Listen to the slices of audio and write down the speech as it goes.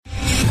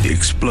The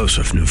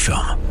explosive new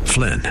film,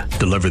 Flynn,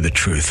 deliver the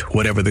truth,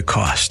 whatever the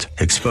cost,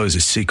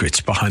 exposes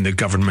secrets behind the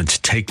government's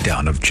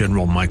takedown of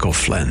General Michael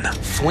Flynn.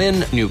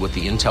 Flynn knew what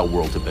the intel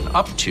world had been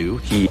up to.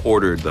 He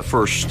ordered the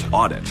first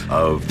audit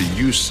of the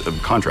use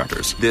of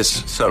contractors.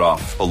 This set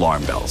off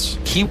alarm bells.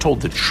 He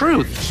told the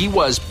truth. He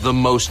was the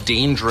most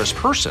dangerous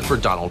person for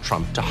Donald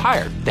Trump to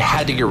hire. They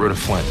had to get rid of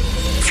Flynn.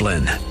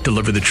 Flynn,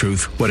 deliver the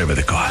truth, whatever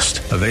the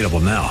cost. Available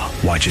now.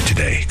 Watch it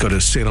today. Go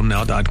to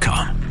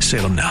salemnow.com.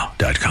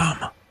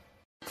 salemnow.com.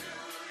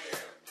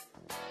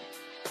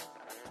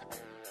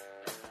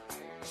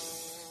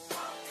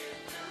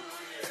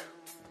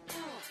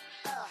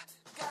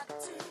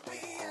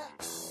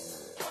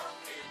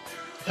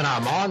 And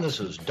I'm on.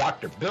 This is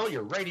Dr. Bill,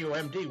 your Radio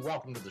MD.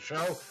 Welcome to the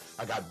show.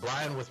 I got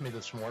Brian with me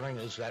this morning.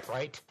 Is that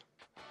right?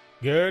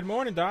 Good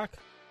morning, Doc.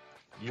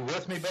 You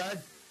with me,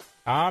 bud?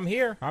 I'm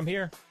here. All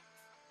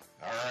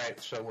right.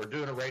 So we're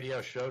doing a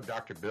radio show,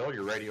 Dr. Bill,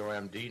 your Radio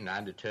MD,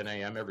 9 to 10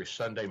 a.m. every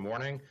Sunday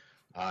morning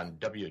on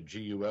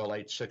WGUL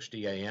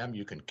 860 a.m.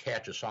 You can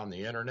catch us on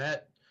the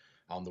internet,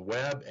 on the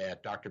web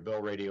at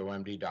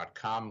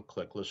drbillradiomd.com.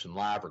 Click Listen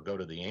Live or go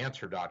to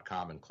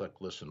theanswer.com and click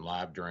Listen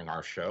Live during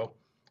our show.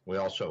 We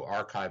also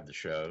archive the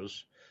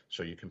shows,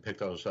 so you can pick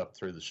those up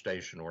through the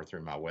station or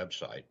through my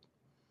website.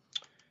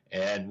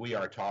 And we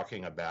are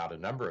talking about a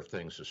number of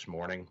things this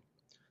morning.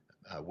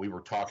 We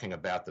were talking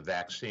about the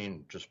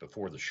vaccine just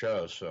before the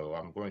show, so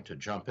I'm going to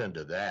jump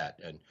into that.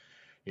 And,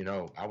 you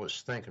know, I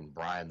was thinking,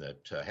 Brian,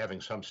 that having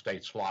some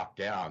states locked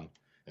down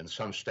and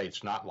some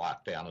states not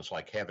locked down is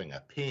like having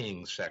a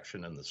peeing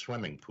section in the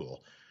swimming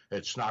pool.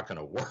 It's not going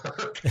to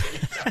work.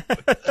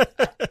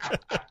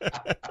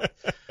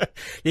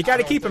 You got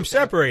to keep them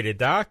separated,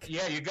 Doc.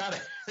 Yeah, you got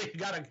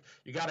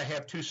to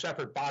have two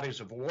separate bodies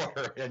of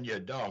water, and you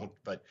don't.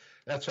 But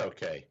that's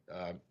okay.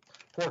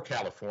 Poor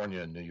California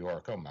and New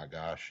York. Oh my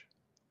gosh,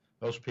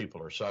 those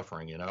people are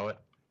suffering. You know it.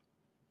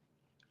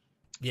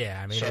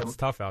 Yeah, I mean it's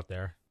tough out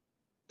there.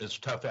 It's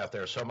tough out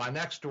there. So my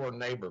next door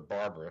neighbor,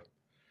 Barbara,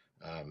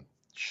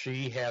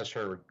 she has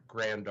her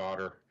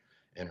granddaughter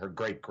and her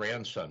great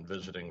grandson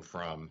visiting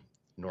from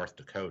North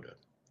Dakota,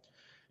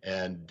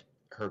 and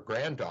her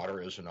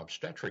granddaughter is an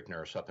obstetric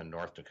nurse up in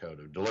North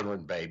Dakota,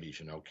 delivering babies,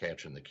 you know,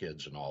 catching the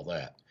kids and all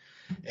that.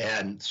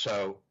 And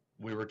so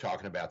we were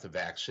talking about the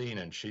vaccine,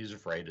 and she's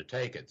afraid to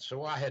take it.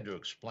 So I had to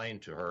explain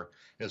to her,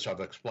 as I've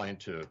explained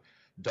to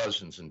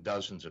dozens and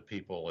dozens of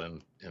people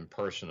in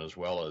person, as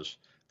well as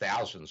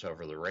thousands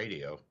over the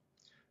radio,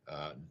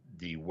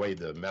 the way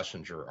the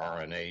messenger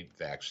RNA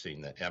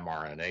vaccine, the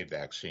mRNA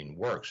vaccine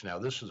works. Now,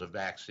 this is a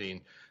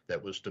vaccine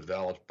that was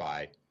developed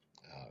by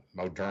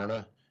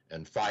Moderna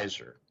and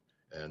Pfizer.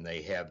 And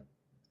they have,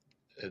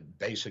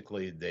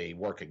 basically, they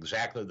work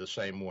exactly the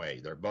same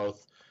way. They're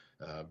both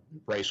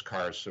race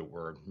cars that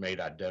were made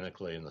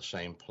identically in the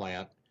same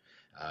plant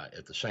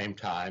at the same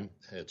time.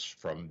 It's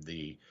from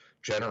the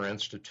Jenner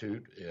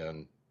Institute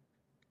in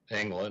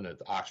England at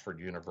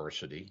Oxford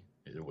University.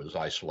 It was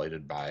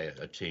isolated by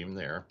a team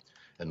there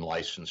and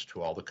licensed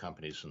to all the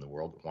companies in the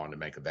world that wanted to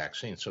make a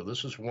vaccine. So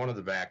this is one of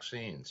the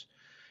vaccines.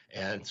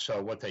 And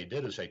so what they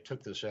did is they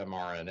took this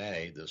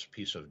mRNA, this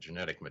piece of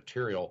genetic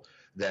material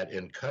that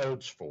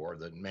encodes for,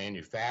 that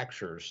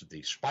manufactures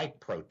the spike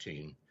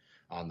protein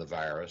on the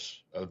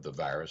virus,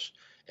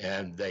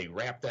 and they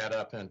wrap that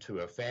up into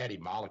a fatty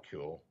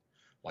molecule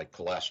like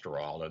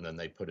cholesterol, and then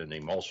they put an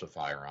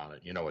emulsifier on it.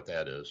 You know what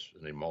that is,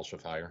 an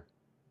emulsifier?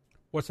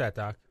 What's that,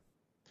 Doc?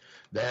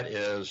 That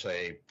is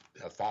a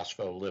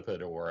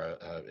phospholipid, or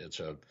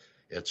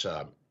it's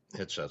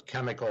a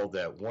chemical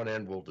that one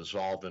end will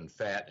dissolve in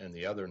fat and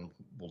the other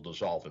will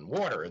dissolve in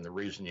water. And the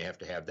reason you have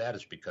to have that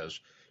is because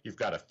you've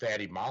got a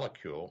fatty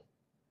molecule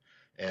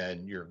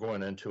and you're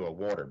going into a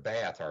water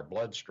bath, our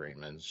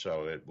bloodstream. And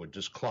so it would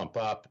just clump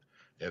up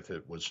if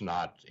it was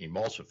not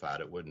emulsified.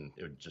 It would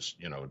just,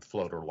 you know, it'd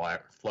float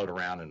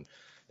around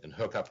and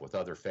hook up with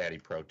other fatty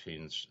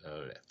proteins,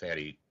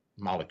 fatty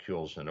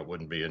molecules, and it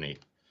wouldn't be any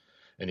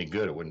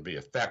good. It wouldn't be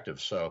effective.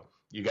 So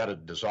you got to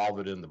dissolve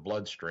it in the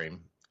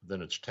bloodstream.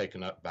 Then it's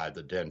taken up by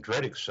the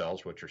dendritic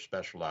cells, which are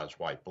specialized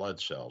white blood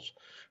cells.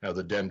 Now,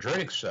 the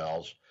dendritic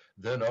cells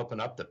then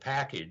open up the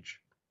package,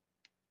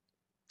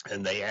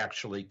 and they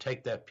actually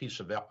take that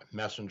piece of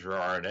messenger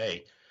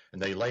RNA,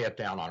 and they lay it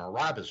down on a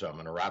ribosome,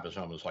 and a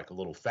ribosome is like a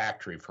little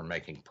factory for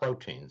making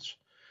proteins.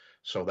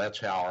 So that's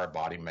how our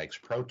body makes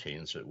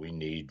proteins that we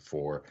need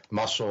for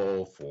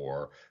muscle,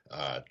 for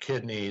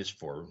kidneys,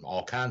 for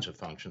all kinds of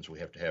functions. We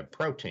have to have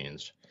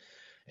proteins.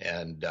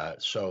 And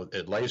so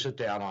it lays it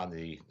down on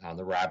the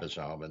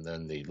ribosome, and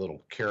then the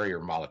little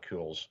carrier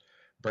molecules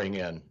bring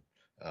in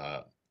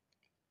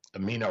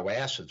amino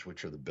acids,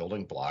 which are the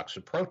building blocks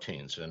of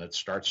proteins, and it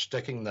starts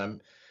sticking them.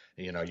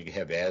 You know, you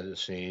have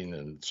adenosine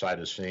and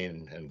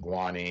cytosine and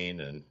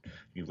guanine, and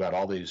you've got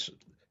all these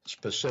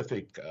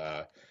specific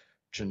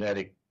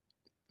genetic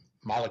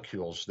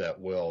molecules that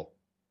will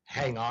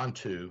hang on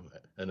to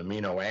an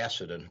amino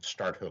acid and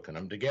start hooking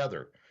them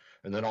together.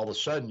 And then all of a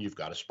sudden, you've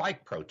got a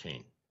spike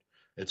protein.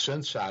 It's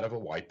inside of a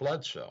white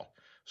blood cell.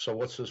 So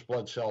what's this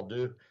blood cell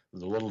do?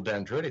 the little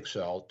dendritic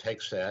cell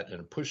takes that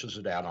and pushes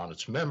it out on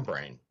its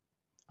membrane,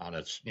 on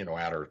its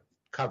outer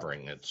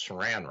covering, its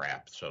saran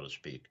wrap, so to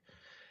speak,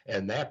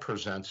 and that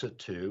presents it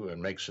to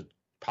and makes it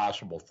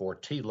possible for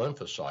T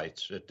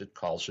lymphocytes. It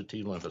calls the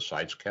T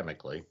lymphocytes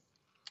chemically.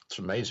 It's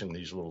amazing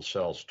these little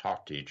cells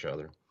talk to each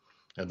other,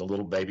 and the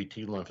little baby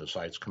T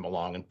lymphocytes come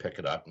along and pick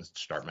it up and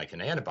start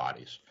making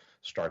antibodies.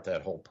 Start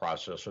that whole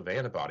process of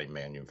antibody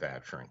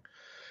manufacturing.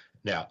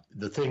 Now,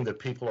 the thing that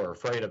people are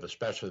afraid of,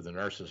 especially the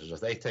nurses, is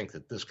that they think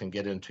that this can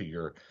get into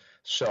your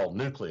cell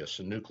nucleus.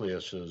 The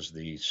nucleus is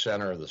the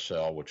center of the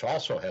cell, which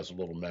also has a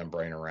little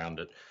membrane around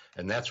it,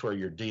 and that's where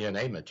your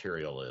DNA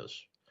material is.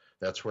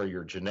 That's where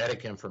your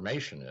genetic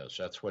information is.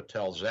 That's what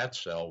tells that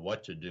cell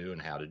what to do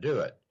and how to do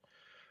it.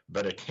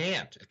 But it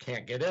can't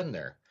get in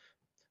there.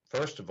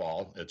 First of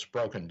all, it's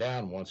broken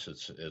down once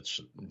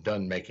it's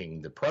done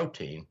making the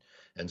protein,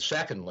 and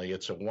secondly,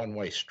 it's a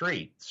one-way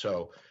street.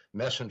 So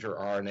messenger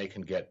RNA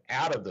can get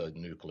out of the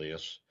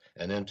nucleus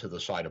and into the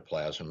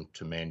cytoplasm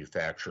to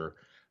manufacture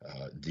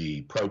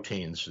the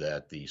proteins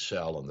that the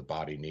cell and the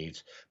body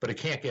needs, but it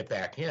can't get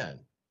back in.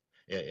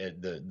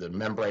 The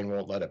membrane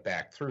won't let it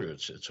back through.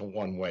 It's a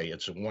one-way.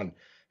 It's a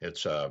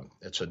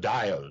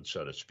diode,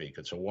 so to speak.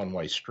 It's a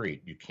one-way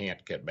street. You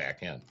can't get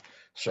back in.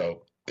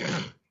 So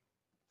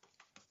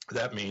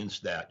that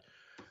means that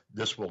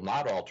this will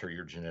not alter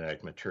your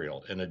genetic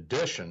material. In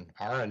addition,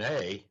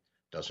 RNA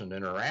doesn't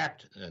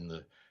interact in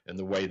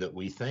the way that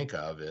we think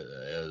of it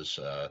as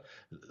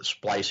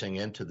splicing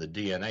into the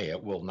DNA.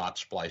 It will not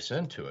splice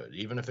into it.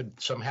 Even if it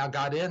somehow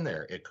got in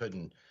there, it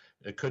couldn't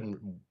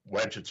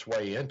wedge its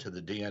way into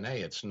the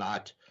DNA. It's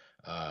not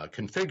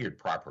configured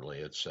properly.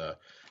 It's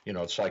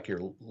it's like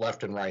your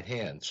left and right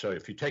hand. So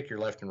if you take your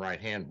left and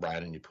right hand,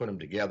 Brian, and you put them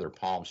together,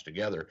 palms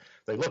together,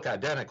 they look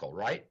identical,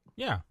 right?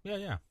 Yeah.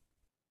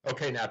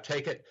 Okay, now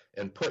take it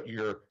and put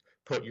your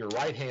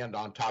right hand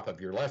on top of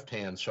your left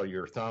hand so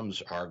your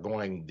thumbs are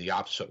going the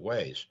opposite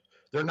ways.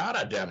 They're not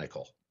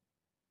identical.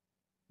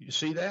 You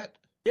see that?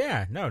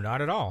 Yeah, no,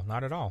 not at all.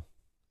 Not at all.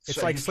 It's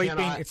So like you sleeping.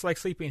 cannot- It's like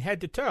sleeping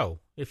head to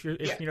toe. If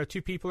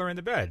two people are in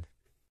the bed.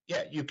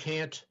 Yeah, you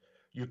can't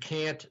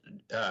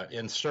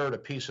insert a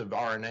piece of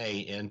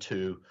RNA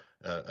into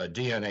a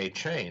DNA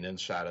chain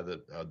inside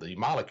of the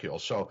molecule.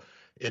 So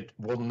it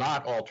will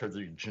not alter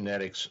the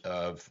genetics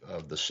of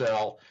the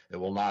cell. It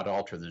will not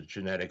alter the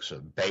genetics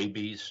of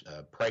babies,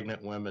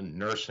 pregnant women,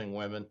 nursing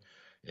women.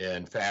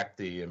 In fact,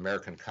 the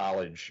American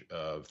College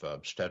of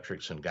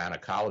Obstetrics and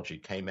Gynecology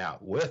came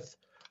out with.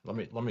 Let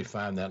me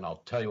find that, and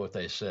I'll tell you what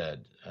they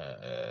said.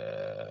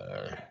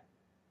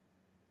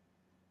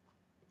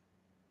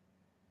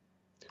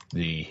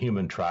 The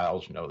human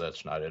trials. No,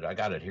 that's not it. I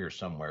got it here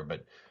somewhere,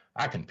 but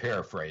I can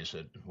paraphrase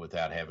it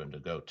without having to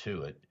go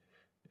to it.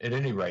 At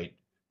any rate,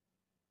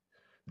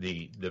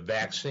 the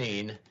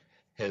vaccine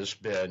has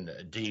been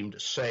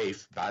deemed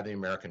safe by the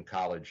American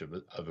College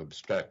of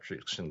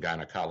Obstetrics and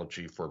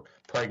Gynecology for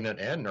pregnant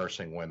and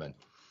nursing women,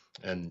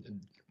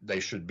 and they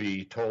should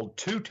be told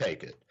to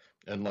take it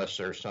unless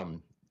there's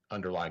some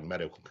underlying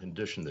medical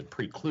condition that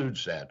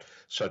precludes that,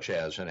 such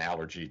as an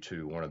allergy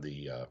to one of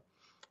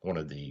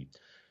the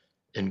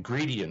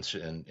ingredients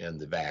in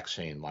the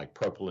vaccine, like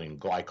propylene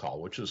glycol,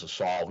 which is a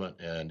solvent,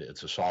 and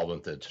it's a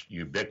solvent that's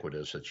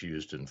ubiquitous. It's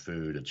used in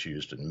food, it's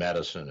used in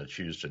medicine, it's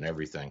used in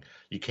everything.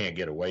 You can't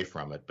get away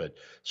from it, but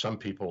some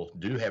people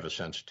do have a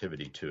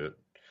sensitivity to it,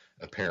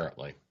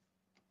 apparently.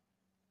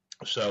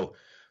 So,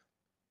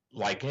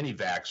 like any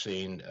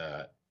vaccine,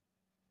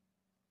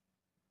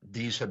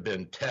 these have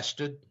been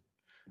tested.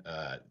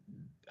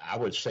 I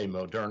would say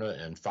Moderna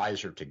and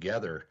Pfizer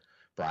together,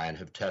 Brian,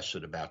 have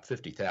tested about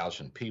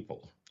 50,000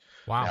 people.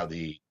 Wow. Now,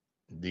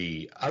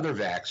 the other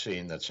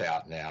vaccine that's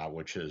out now,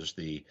 which is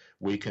the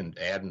weakened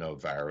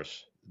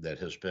adenovirus that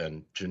has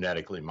been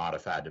genetically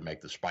modified to make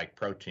the spike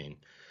protein,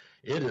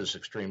 it is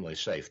extremely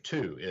safe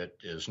too. It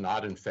is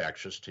not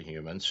infectious to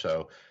humans,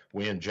 so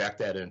we inject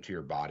that into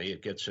your body.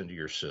 It gets into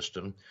your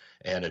system,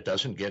 and it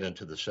doesn't get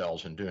into the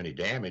cells and do any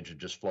damage. It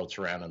just floats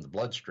around in the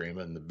bloodstream,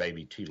 and the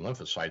baby T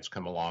lymphocytes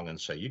come along and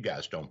say, "You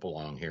guys don't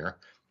belong here,"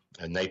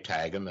 and they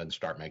tag them and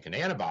start making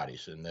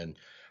antibodies, and then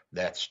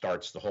that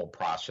starts the whole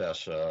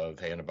process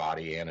of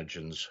antibody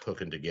antigens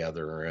hooking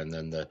together, and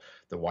then the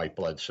white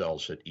blood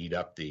cells that eat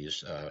up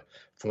these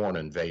foreign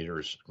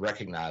invaders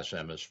recognize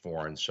them as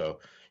foreign. So,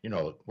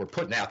 we're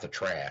putting out the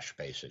trash,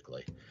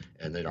 basically,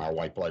 and then our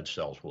white blood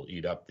cells will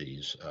eat up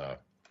these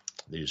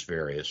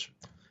various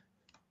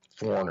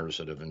foreigners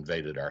that have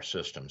invaded our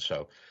system.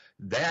 So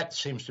that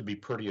seems to be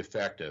pretty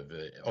effective.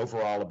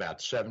 Overall, about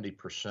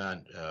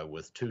 70%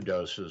 with 2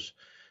 doses.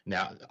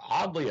 Now,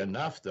 oddly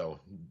enough, though,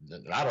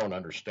 and I don't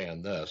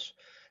understand this,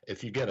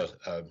 if you get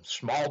a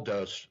small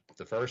dose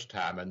the first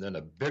time and then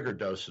a bigger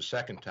dose the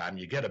second time,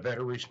 you get a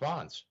better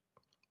response.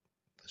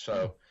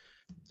 So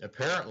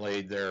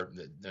apparently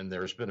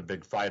there's been a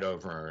big fight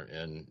over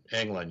in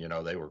England.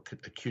 They were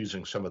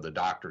accusing some of the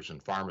doctors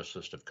and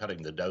pharmacists of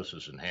cutting the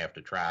doses in half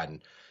to try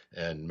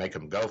and make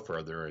them go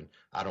further. And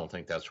I don't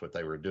think that's what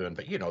they were doing.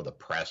 But, the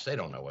press, they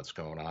don't know what's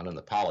going on. And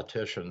the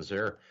politicians,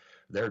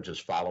 they're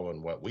just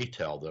following what we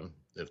tell them.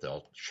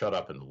 they'll shut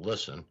up and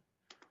listen.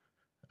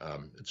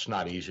 It's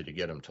not easy to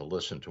get them to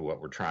listen to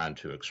what we're trying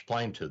to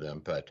explain to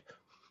them, but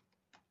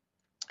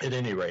at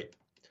any rate,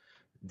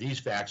 these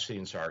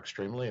vaccines are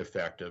extremely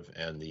effective,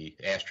 and the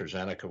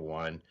AstraZeneca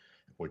one,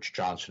 which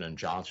Johnson &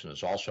 Johnson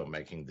is also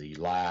making, the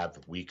live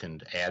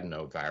weakened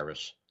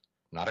adenovirus,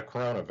 not a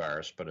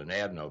coronavirus, but an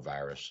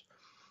adenovirus,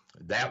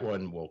 that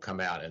one will come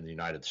out in the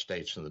United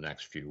States in the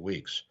next few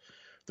weeks.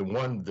 The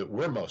one that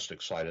we're most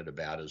excited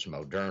about is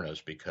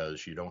Moderna's,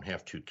 because you don't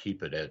have to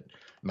keep it at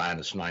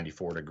minus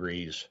 94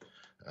 degrees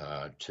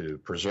to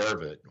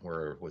preserve it,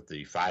 where with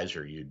the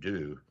Pfizer you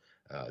do.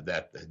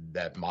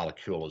 That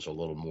molecule is a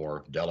little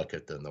more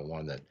delicate than the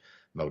one that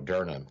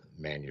Moderna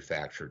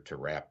manufactured to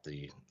wrap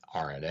the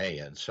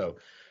RNA in. So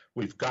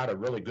we've got a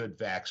really good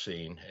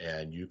vaccine,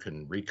 and you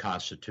can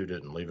reconstitute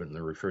it and leave it in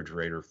the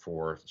refrigerator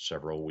for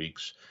several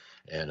weeks,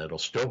 and it'll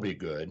still be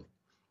good.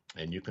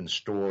 And you can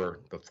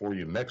store, before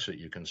you mix it,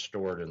 you can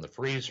store it in the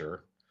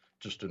freezer,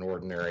 just an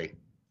ordinary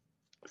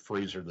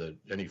freezer that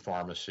any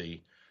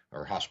pharmacy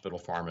or hospital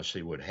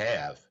pharmacy would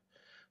have.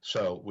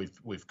 So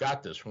we've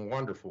got this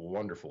wonderful,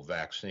 wonderful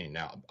vaccine.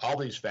 Now, all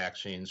these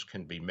vaccines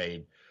can be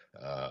made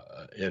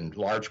in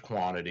large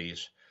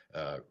quantities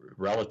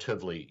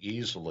relatively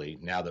easily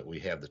now that we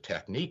have the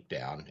technique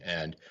down.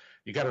 And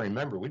you got to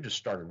remember, we just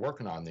started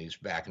working on these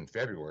back in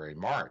February,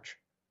 March.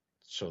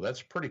 So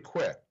that's pretty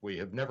quick. We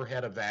have never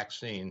had a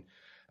vaccine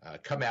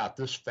come out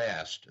this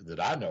fast that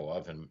I know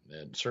of, and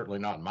certainly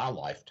not in my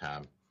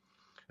lifetime.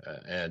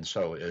 And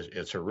so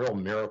it's a real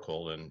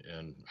miracle, and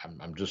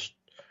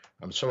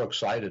I'm so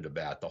excited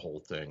about the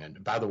whole thing.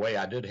 And by the way,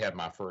 I did have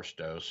my first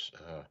dose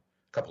a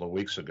couple of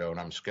weeks ago, and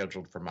I'm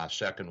scheduled for my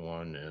second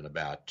one in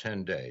about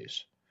 10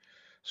 days.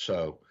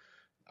 So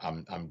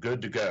I'm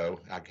good to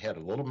go. I had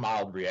a little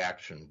mild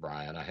reaction,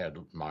 Brian. I had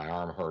my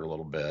arm hurt a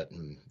little bit,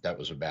 and that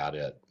was about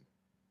it.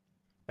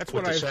 That's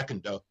with what the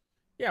second dose.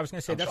 Yeah, I was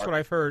going to say what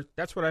I've heard.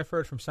 That's what I've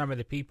heard from some of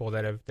the people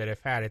that have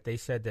had it. They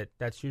said that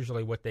that's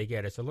usually what they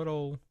get. It's a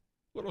little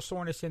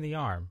soreness in the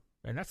arm,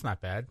 and that's not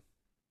bad.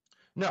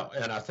 No,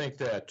 and I think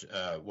that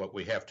what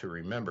we have to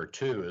remember,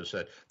 too, is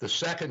that the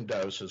second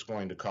dose is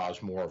going to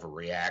cause more of a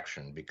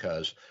reaction,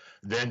 because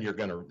then your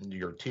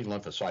T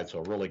lymphocytes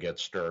will really get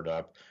stirred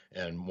up.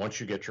 And once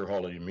you get your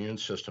whole immune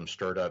system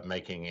stirred up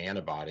making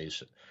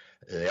antibodies,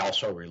 they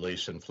also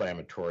release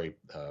inflammatory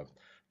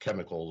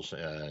chemicals,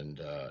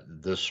 and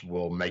this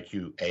will make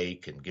you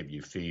ache and give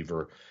you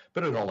fever,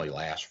 but it only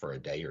lasts for a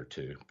day or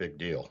two. Big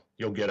deal.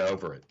 You'll get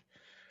over it.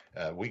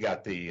 We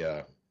got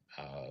the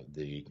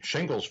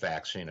shingles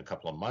vaccine a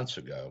couple of months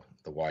ago,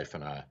 the wife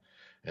and I,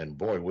 and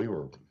boy, we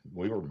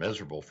were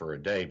miserable for a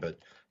day, but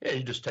yeah,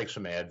 you just take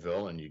some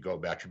Advil and you go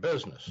about your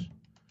business.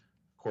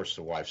 Of course,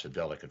 the wife's a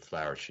delicate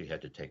flower. She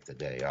had to take the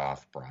day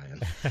off, Brian.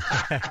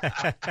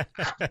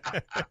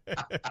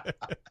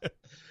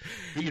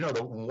 You know,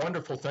 the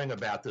wonderful thing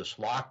about this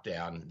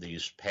lockdown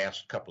these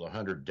past couple of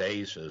 100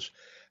 days is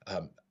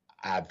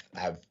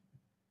I've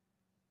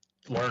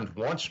learned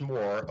once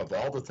more of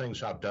all the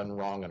things I've done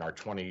wrong in our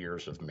 20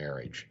 years of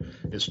marriage.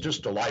 It's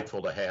just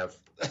delightful to have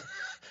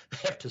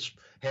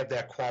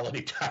that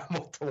quality time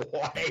with the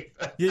wife.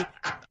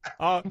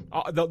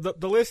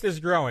 The list is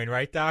growing,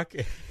 right, Doc?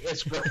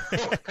 It's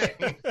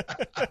growing.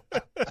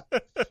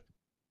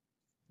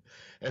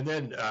 And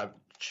then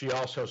she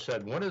also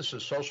said, when is the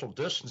social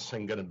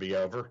distancing going to be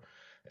over?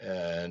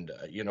 And,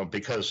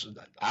 because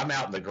I'm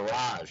out in the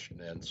garage,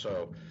 and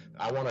so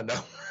I want to know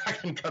when I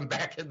can come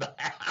back in the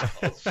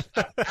house.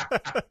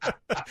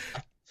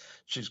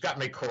 She's got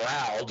me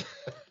corralled.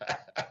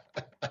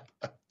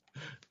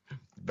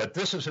 But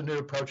this is a new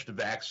approach to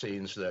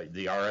vaccines, the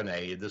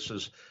RNA. This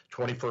is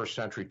 21st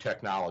century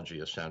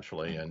technology,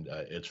 essentially, and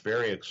it's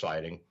very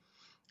exciting,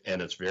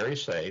 and it's very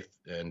safe,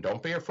 and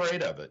don't be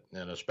afraid of it,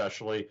 and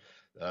especially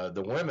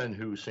the women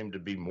who seem to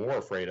be more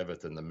afraid of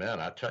it than the men.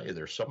 I tell you,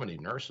 there's so many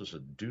nurses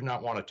that do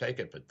not want to take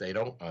it, but they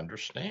don't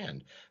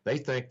understand. They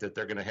think that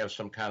they're going to have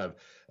some kind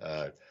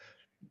of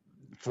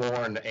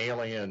foreign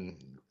alien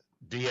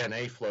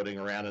DNA floating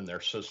around in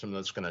their system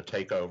that's going to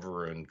take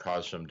over and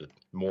cause them to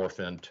morph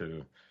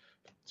into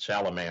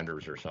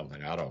salamanders or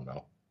something. I don't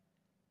know.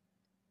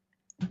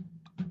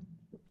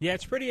 Yeah,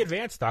 it's pretty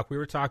advanced, Doc. We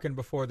were talking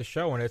before the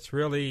show, and it's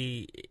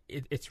really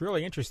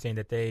interesting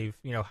that they've,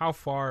 how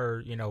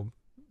far,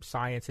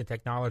 science and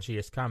technology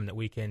has come that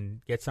we can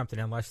get something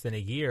in less than a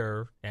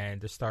year and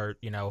to start,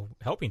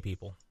 helping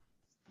people.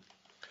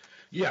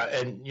 Yeah,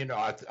 and,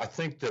 I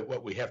think that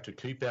what we have to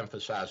keep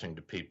emphasizing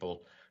to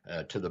people,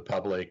 to the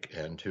public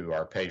and to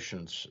our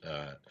patients,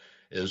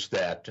 is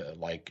that,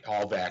 like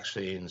all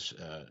vaccines,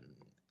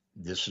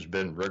 this has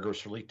been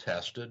rigorously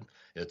tested.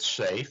 It's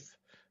safe.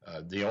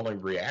 The only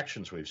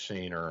reactions we've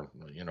seen are,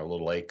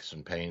 little aches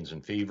and pains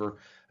and fever.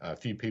 A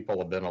few people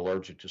have been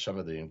allergic to some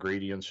of the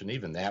ingredients, and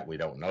even that we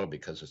don't know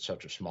because it's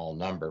such a small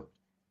number.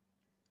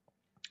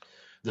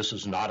 This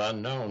is not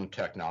unknown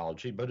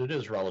technology, but it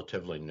is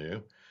relatively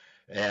new.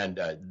 And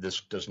this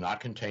does not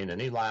contain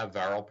any live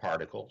viral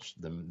particles,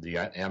 the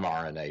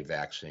mRNA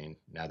vaccine.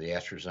 Now, the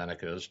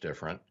AstraZeneca is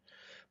different,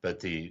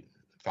 but the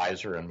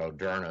Pfizer and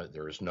Moderna,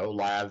 there is no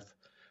live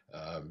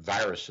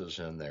viruses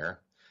in there,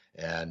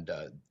 and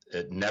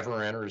it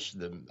never enters,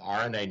 the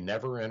RNA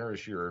never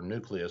enters your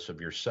nucleus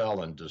of your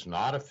cell and does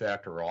not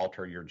affect or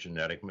alter your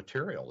genetic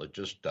material. It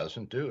just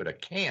doesn't do it.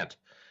 It can't.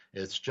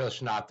 It's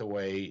just not the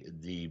way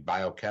the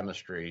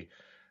biochemistry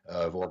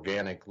of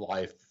organic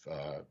life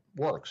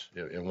works.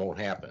 It won't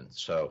happen.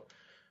 So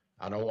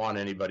I don't want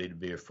anybody to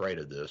be afraid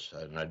of this,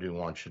 and I do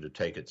want you to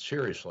take it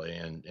seriously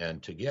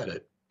and to get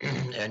it.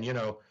 And, you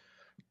know,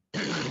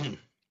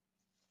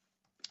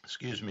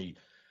 excuse me,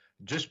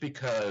 just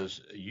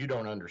because you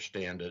don't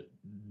understand it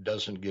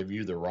doesn't give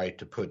you the right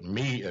to put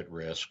me at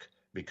risk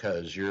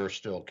because you're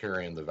still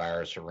carrying the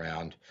virus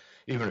around,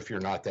 even if you're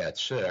not that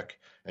sick,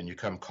 and you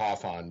come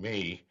cough on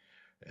me,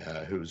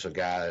 who's a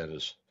guy in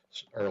his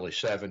early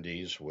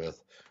 70s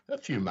with a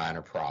few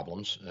minor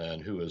problems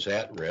and who is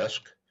at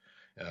risk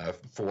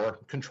for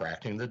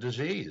contracting the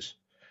disease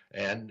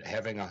and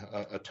having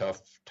a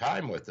tough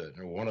time with it.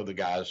 And one of the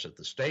guys at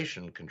the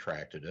station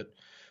contracted it,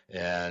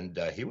 and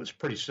he was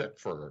pretty sick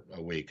for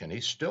a week, and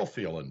he's still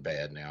feeling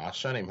bad now. I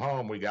sent him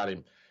home. We got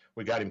him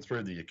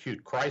through the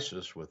acute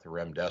crisis with the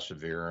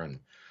remdesivir and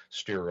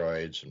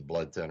steroids and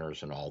blood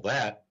thinners and all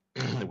that.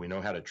 We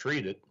know how to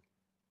treat it.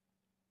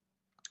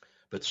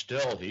 But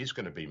still, he's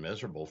going to be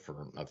miserable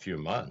for a few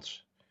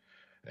months.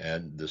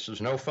 And this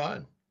is no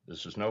fun.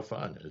 This is no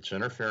fun. It's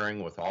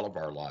interfering with all of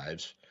our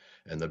lives.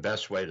 And the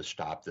best way to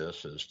stop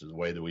this is the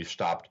way that we've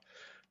stopped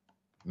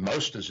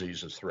most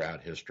diseases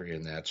throughout history,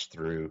 and that's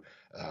through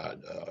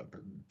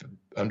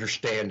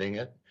understanding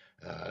it,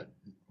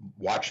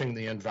 watching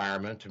the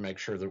environment to make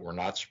sure that we're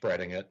not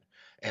spreading it,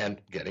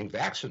 and getting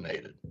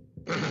vaccinated.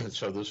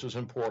 So this is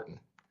important.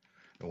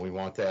 And we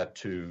want that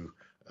to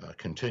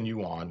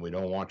continue on. We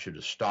don't want you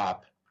to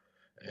stop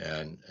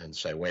and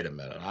say, wait a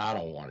minute, I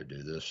don't want to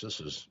do this.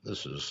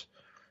 This is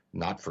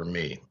not for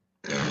me.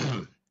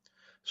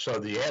 So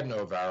the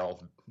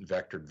adenoviral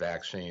vectored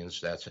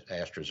vaccines, that's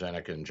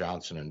AstraZeneca and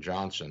Johnson &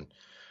 Johnson,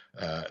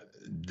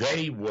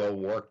 they will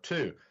work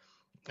too.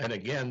 And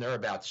again, they're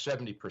about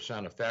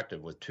 70%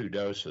 effective with 2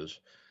 doses.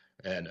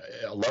 And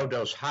a low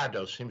dose, high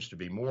dose seems to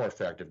be more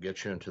effective,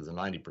 gets you into the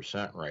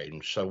 90%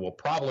 range. So we'll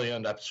probably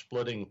end up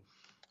splitting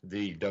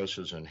the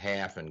doses in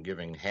half and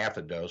giving half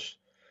a dose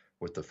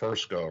with the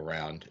first go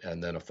around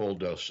and then a full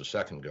dose the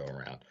second go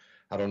around.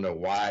 I don't know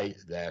why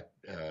that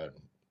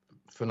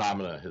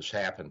phenomena has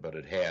happened, but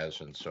it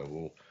has, and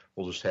so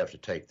we'll just have to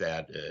take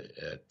that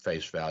at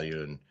face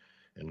value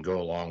and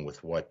go along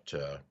with what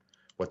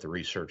the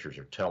researchers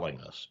are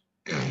telling us.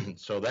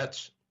 So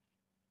that's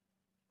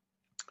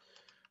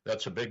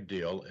a big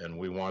deal, and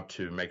we want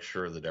to make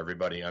sure that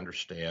everybody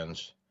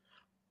understands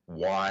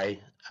why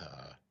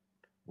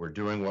we're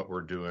doing what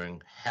we're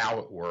doing, how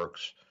it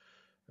works,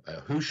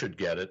 who should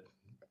get it,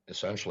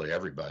 essentially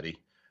everybody,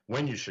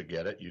 when you should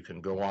get it. You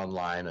can go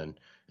online and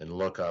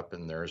look up,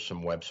 and there's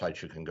some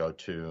websites you can go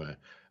to.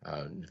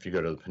 If you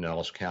go to the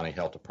Pinellas County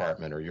Health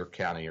Department or your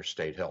county or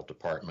state health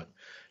department,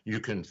 you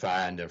can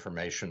find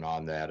information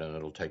on that, and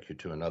it'll take you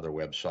to another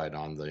website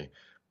on the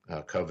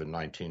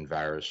COVID-19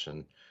 virus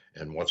and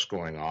what's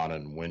going on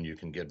and when you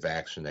can get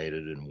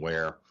vaccinated and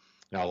where.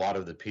 Now, a lot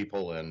of the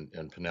people in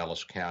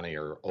Pinellas County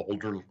are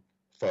older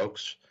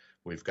folks.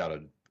 We've got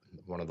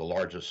one of the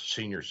largest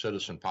senior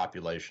citizen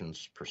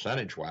populations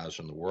percentage-wise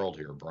in the world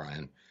here,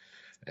 Brian.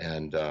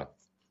 And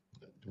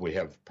we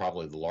have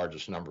probably the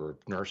largest number of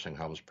nursing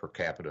homes per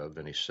capita of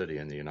any city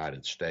in the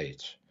United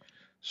States.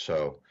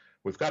 So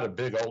we've got a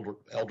big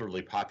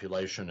elderly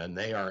population, and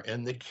they are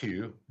in the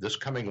queue this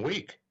coming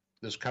week.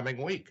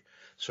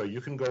 So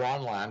you can go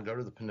online, go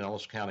to the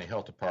Pinellas County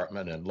Health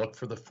Department and look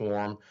for the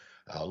form,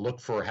 look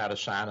for how to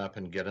sign up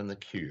and get in the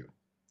queue.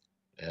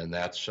 And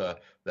that's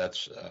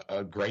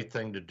a great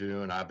thing to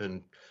do, and I've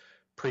been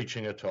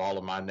preaching it to all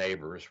of my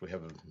neighbors. We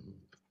have a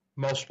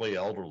mostly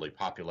elderly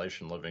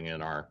population living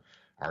in our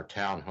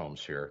townhomes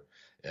here,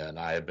 and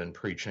I have been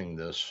preaching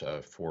this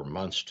for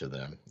months to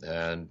them,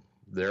 and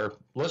they're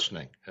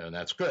listening, and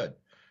that's good.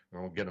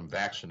 We'll get them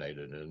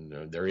vaccinated,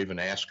 and they're even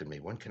asking me,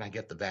 when can I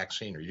get the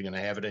vaccine? Are you going to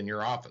have it in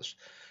your office?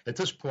 At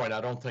this point, I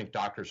don't think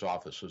doctors'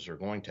 offices are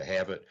going to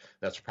have it.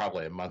 That's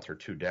probably a month or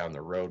two down the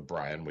road,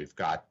 Brian. We've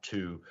got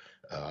to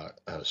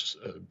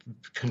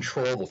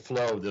control the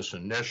flow of this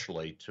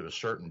initially to a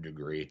certain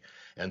degree,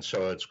 and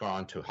so it's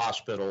gone to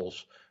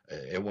hospitals.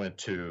 It went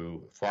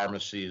to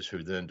pharmacies,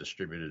 who then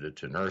distributed it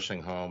to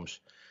nursing homes,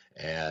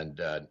 and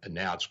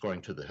now it's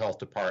going to the health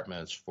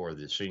departments for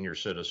the senior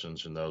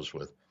citizens and those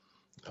with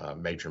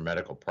major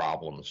medical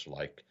problems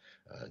like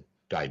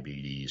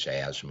diabetes,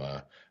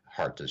 asthma,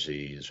 heart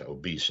disease,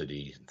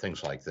 obesity,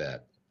 things like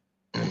that.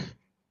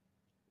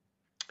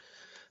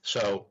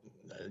 So,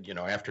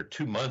 after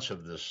 2 months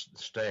of this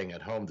staying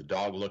at home, the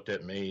dog looked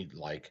at me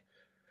like,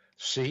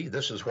 see,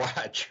 this is why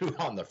I chew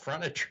on the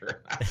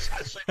furniture. I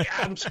said, yeah,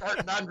 I'm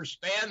starting to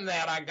understand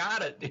that. I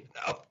got it,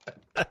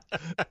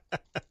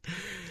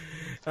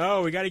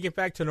 Oh, we got to get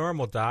back to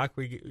normal, Doc.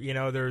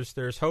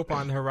 There's hope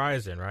on the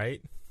horizon,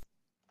 right?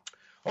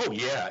 Oh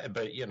yeah,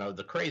 but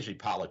the crazy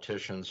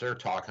politicians, they're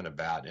talking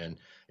about in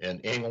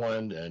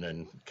England and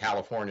in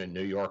California and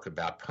New York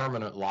about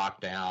permanent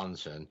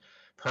lockdowns and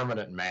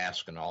permanent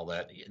masks and all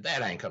that.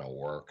 That ain't going to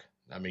work.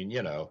 I mean,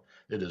 it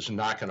is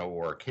not going to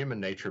work. Human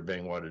nature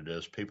being what it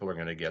is, people are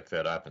going to get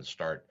fed up and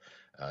start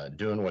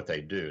doing what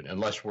they do.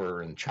 Unless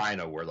we're in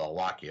China where they'll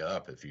lock you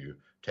up if you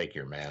take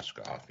your mask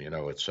off.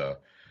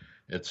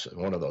 It's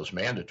one of those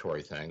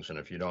mandatory things, and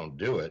if you don't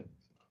do it,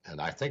 and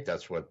I think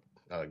that's what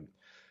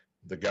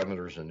the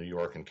governors in New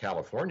York and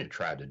California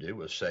tried to do,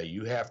 was say,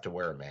 you have to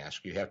wear a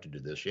mask, you have to do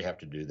this, you have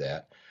to do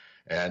that.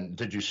 And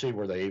did you see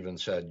where they even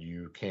said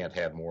you can't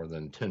have more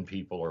than 10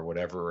 people or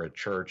whatever at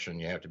church, and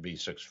you have to be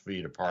 6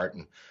 feet apart?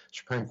 And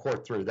Supreme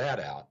Court threw that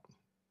out.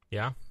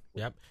 Yeah,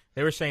 yep.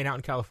 They were saying out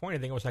in California,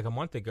 I think it was like a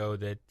month ago,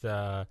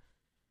 that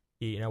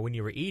when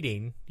you were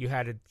eating, you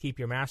had to keep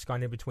your mask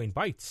on in between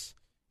bites.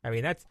 I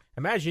mean,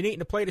 imagine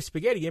eating a plate of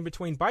spaghetti in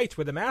between bites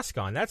with a mask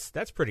on.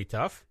 That's pretty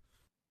tough.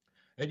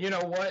 And you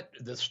know what?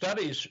 The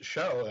studies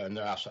show, and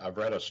I've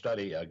read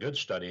a good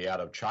study out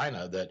of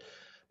China, that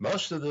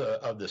most of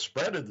the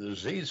spread of the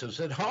disease is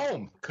at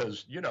home,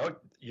 because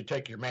you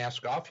take your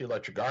mask off, you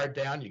let your guard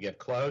down, you get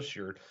close,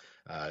 you're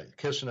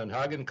kissing and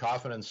hugging,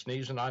 coughing and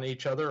sneezing on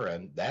each other,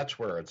 and that's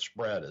where it's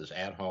spread, is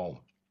at home.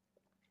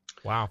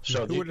 Wow.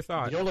 So who would have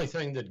thought? The only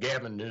thing that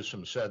Gavin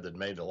Newsom said that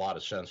made a lot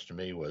of sense to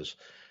me was,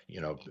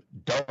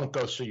 don't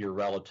go see your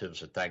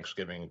relatives at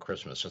Thanksgiving and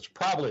Christmas. It's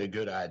probably a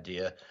good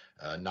idea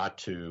not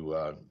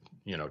to,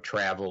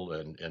 travel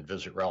and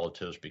visit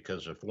relatives,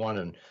 because if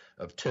one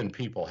of 10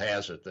 people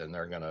has it, then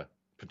they're going to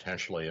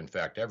potentially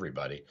infect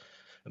everybody.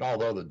 And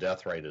although the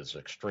death rate is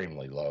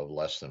extremely low,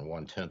 less than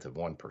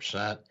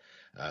 0.1%,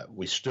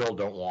 we still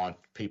don't want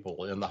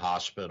people in the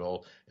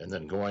hospital and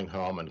then going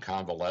home and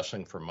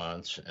convalescing for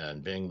months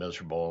and being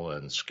miserable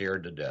and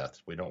scared to death.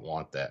 We don't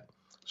want that.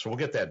 So we'll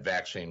get that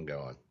vaccine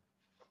going.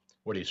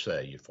 What do you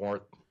say? You for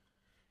it?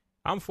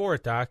 I'm for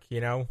it, Doc.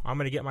 I'm going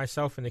to get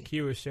myself in the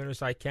queue as soon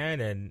as I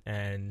can,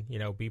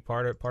 and be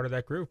part of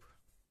that group.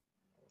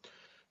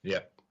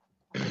 Yep,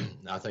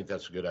 I think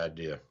that's a good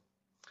idea.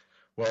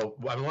 Well,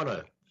 I want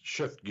to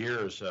shift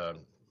gears.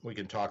 We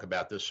can talk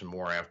about this some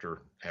more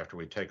after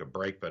we take a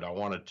break, but I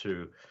wanted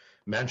to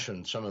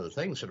mention some of the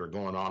things that are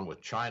going on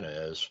with China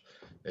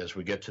as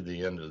we get to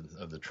the end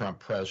of the Trump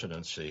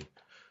presidency,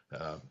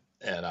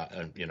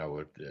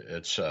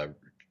 it's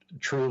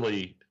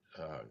truly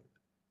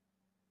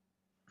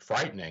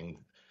frightening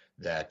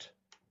that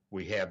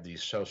we have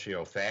these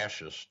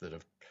socio-fascists that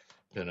have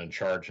been in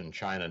charge in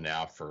China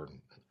now for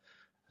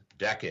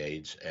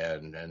decades,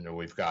 and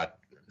we've got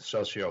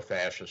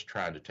socio-fascists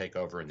trying to take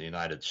over in the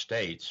United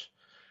States.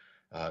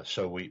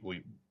 So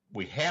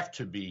we have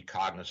to be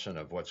cognizant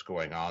of what's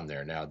going on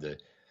there. Now, the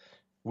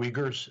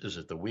Uyghurs, is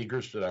it the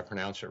Uyghurs? Did I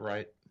pronounce it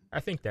right? I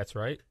think that's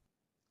right.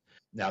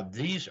 Now,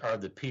 these are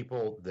the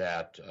people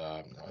that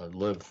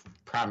live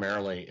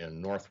primarily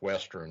in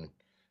northwestern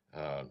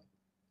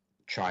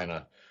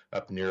China,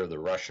 up near the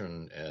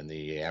Russian and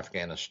the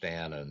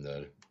Afghanistan and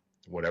the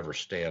whatever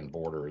Stan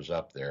border is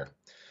up there.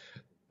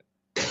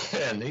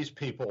 And these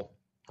people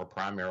are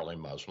primarily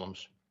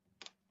Muslims.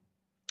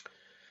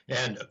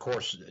 And of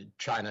course,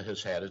 China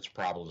has had its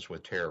problems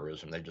with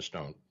terrorism. They just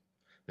don't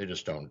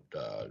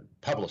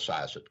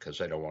publicize it, because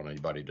they don't want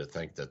anybody to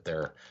think that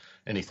they're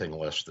anything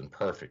less than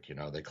perfect.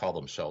 They call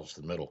themselves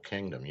the Middle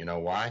Kingdom. You know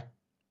why?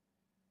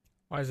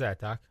 Why is that,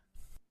 Doc?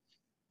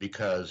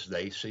 Because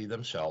they see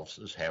themselves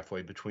as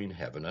halfway between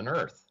heaven and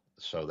earth.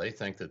 So they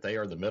think that they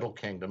are the Middle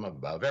Kingdom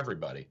above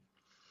everybody.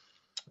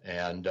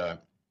 And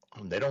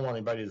they don't want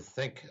anybody to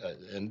think,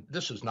 and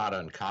this is not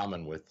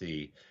uncommon with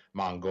the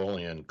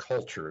Mongolian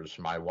cultures.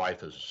 My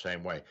wife is the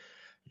same way.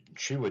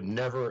 She would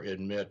never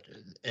admit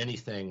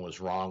anything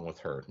was wrong with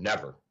her.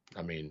 Never.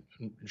 I mean,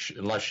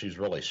 unless she's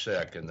really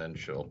sick, and then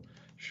she'll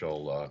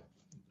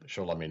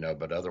let me know.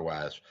 But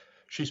otherwise,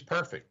 she's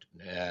perfect.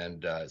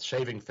 And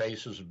saving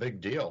face is a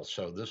big deal.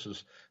 So this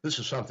is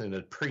something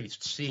that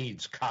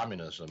precedes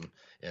communism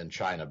in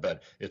China,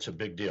 but it's a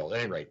big deal.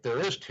 At any rate, there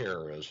is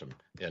terrorism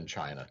in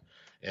China.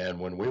 And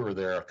when we were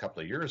there a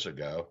couple of years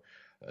ago,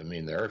 I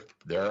mean, there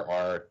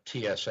are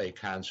TSA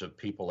kinds of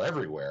people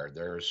everywhere.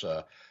 There's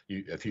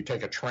if you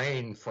take a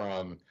train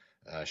from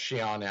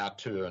Xi'an out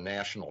to a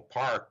national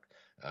park,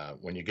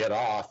 when you get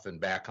off and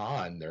back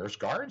on, there's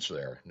guards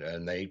there,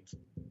 and they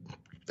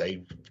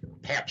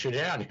pat you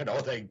down.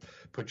 They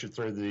put you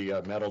through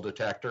the metal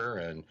detector,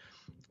 and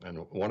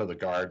one of the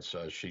guards,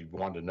 she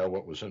wanted to know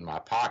what was in my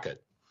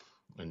pocket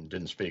and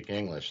didn't speak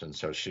English, and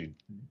so she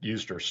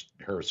used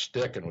her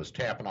stick and was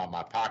tapping on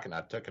my pocket, and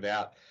I took it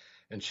out.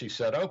 And she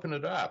said, "Open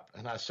it up."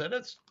 And I said,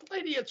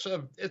 "Lady, it's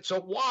a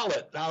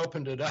wallet." And I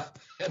opened it up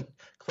and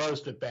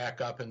closed it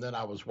back up. And then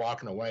I was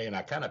walking away, and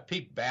I kind of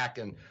peeked back,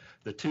 and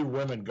the two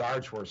women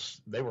guards were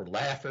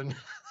laughing.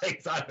 They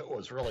thought it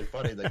was really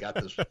funny. They got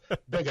this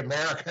big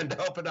American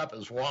to open up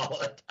his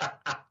wallet.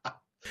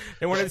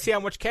 They wanted to see how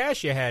much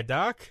cash you had,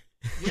 Doc.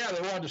 Yeah,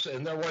 they wanted to see,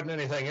 and there wasn't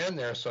anything in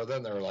there. So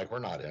then they were like, "We're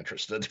not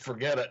interested.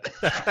 Forget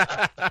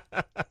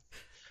it."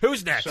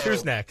 Who's next?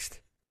 Who's next?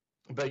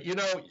 but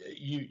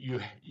you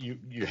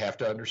have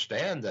to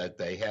understand that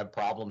they have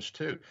problems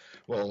too.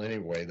 Well,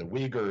 anyway, the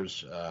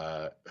Uyghurs,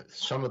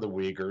 some of the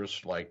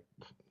Uyghurs, like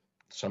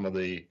some of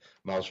the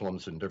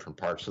Muslims in different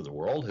parts of the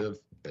world, have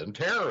been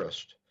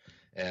terrorists.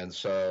 And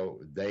so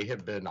they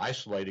have been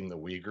isolating the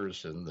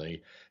Uyghurs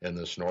in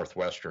this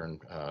northwestern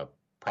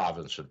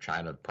province of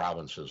China.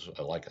 Province is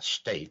like a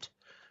state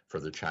for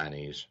the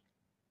Chinese.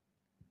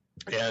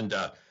 And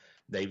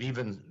they've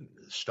even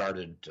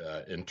started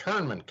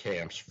internment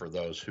camps for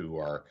those who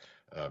are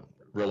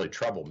really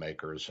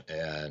troublemakers,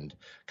 and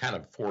kind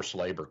of forced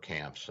labor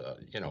camps,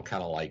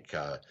 kind of like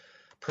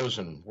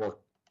prison work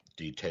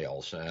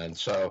details. And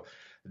so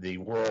the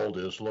world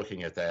is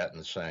looking at that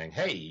and saying,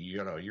 hey,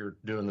 you're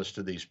doing this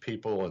to these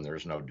people and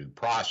there's no due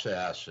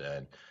process,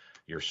 and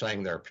you're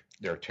saying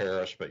they're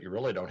terrorists, but you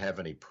really don't have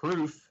any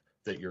proof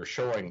that you're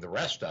showing the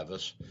rest of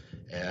us,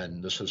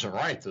 and this isn't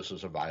right. This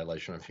is a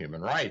violation of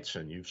human rights,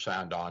 and you've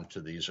signed on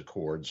to these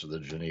accords, the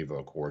Geneva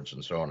Accords,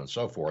 and so on and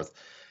so forth,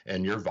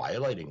 and you're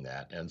violating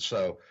that. And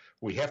so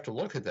we have to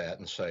look at that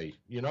and say,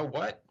 you know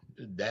what?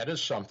 That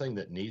is something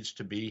that needs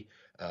to be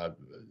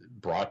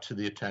brought to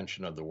the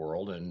attention of the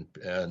world, and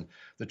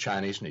the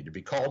Chinese need to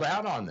be called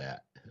out on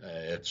that.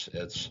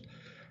 It's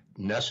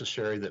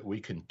necessary that we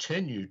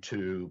continue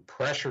to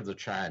pressure the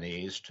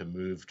Chinese to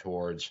move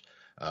towards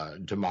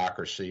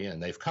democracy,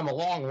 and they've come a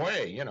long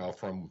way,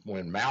 from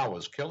when Mao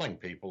was killing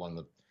people in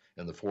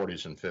the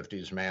 40s and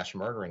 50s, mass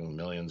murdering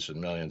millions and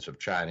millions of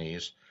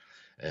Chinese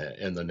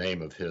in the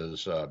name of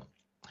his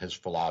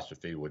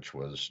philosophy, which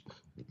was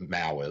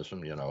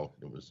Maoism.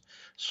 It was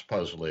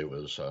supposedly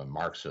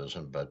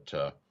Marxism, but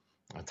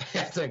I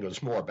think it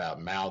was more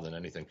about Mao than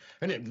anything.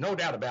 And no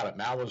doubt about it,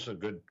 Mao was a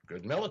good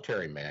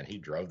military man. He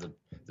drove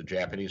the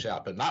Japanese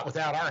out, but not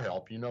without our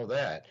help. You know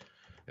that.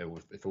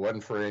 If it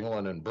wasn't for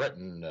England and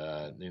Britain,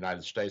 the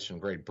United States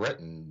and Great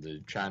Britain,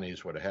 the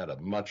Chinese would have had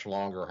a much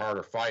longer,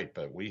 harder fight.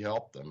 But we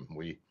helped them.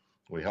 We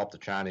helped the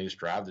Chinese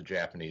drive the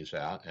Japanese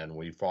out, and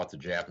we fought the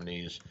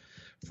Japanese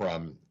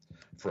from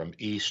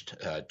east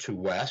to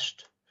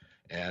west,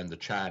 and the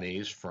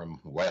Chinese from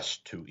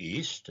west to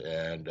east.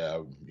 And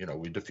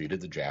we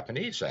defeated the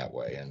Japanese that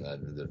way.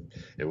 And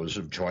it was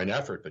a joint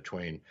effort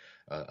between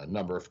a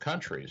number of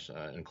countries,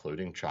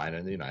 including China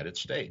and the United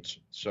States.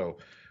 So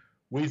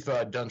we've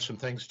done some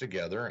things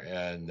together,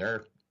 and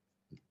they're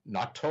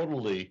not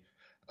totally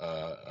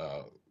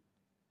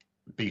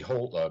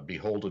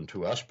beholden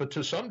to us, but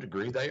to some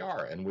degree they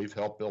are, and we've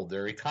helped build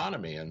their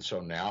economy. And so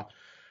now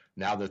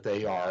that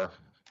they are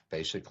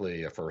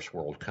basically a first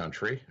world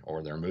country,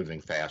 or they're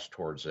moving fast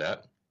towards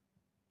that,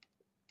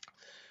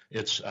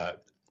 it's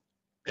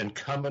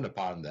incumbent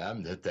upon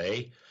them that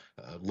they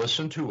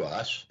listen to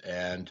us,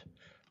 and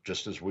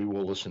just as we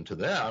will listen to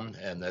them,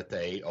 and that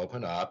they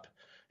open up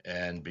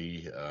and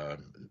be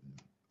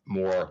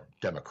more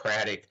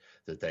democratic,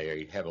 that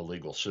they have a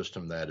legal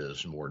system that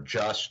is more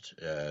just,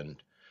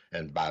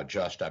 and by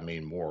just I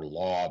mean more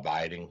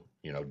law-abiding.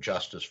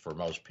 Justice for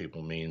most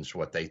people means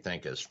what they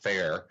think is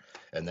fair,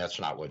 and that's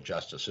not what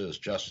justice is.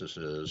 Justice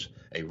is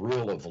a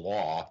rule of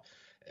law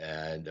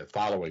and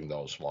following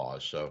those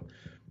laws. So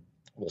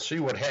we'll see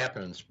what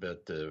happens,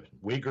 but the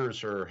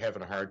Uyghurs are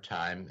having a hard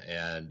time,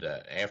 and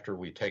after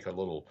we take a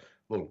little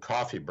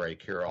coffee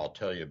break here, I'll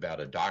tell you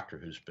about a doctor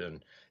who's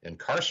been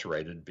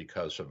incarcerated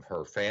because of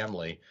her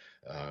family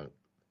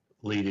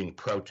leading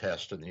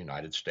protests in the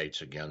United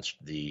States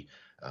against the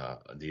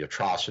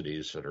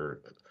atrocities that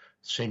are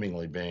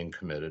seemingly being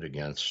committed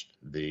against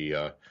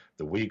the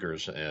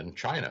Uyghurs in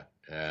China,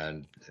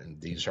 and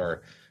these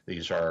are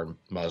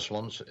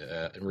Muslims.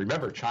 And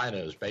remember, China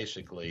is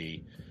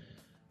basically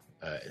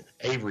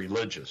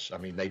a-religious. I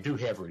mean, they do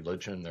have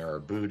religion. There are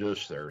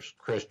Buddhists, there's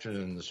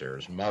Christians,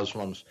 there's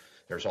Muslims,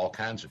 there's all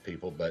kinds of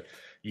people, but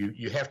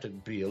you have to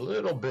be a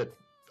little bit,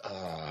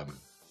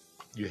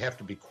 you have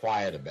to be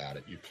quiet about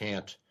it. You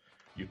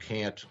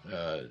can't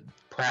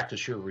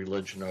practice your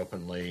religion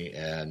openly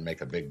and make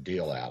a big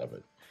deal out of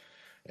it.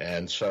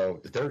 And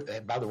so,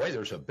 by the way,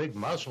 there's a big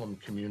Muslim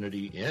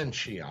community in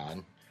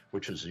Xi'an,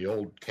 which is the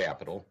old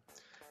capital,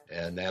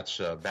 and that's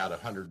about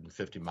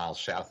 150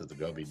 miles south of the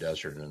Gobi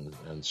Desert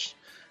in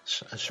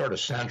sort of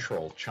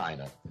central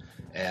China.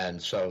 And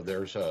so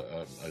there's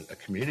a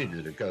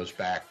community that goes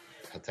back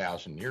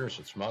 1,000 years.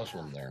 It's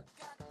Muslim there,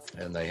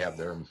 and they have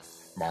their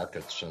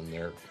markets and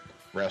their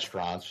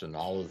restaurants and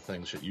all of the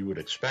things that you would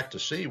expect to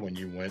see when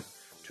you went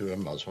to a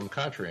Muslim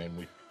country.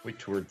 And we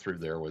toured through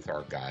there with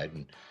our guide,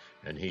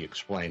 and he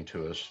explained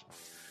to us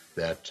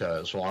that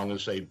as long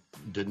as they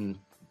didn't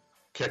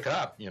kick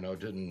up,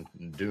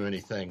 didn't do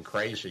anything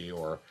crazy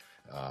or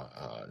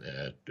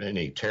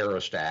any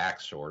terrorist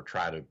acts or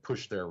try to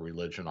push their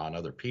religion on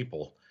other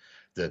people,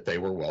 that they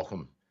were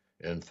welcome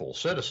and full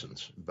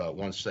citizens. But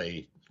once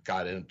they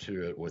got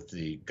into it with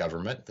the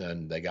government,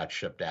 then they got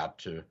shipped out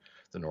to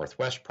the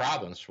Northwest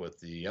province with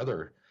the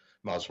other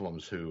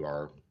Muslims who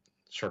are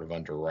sort of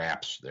under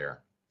wraps there.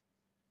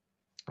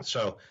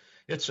 So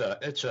it's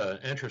an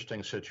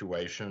interesting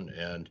situation,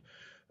 and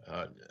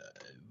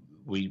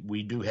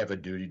we do have a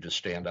duty to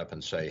stand up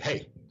and say,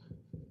 hey,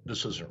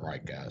 this isn't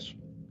right, guys.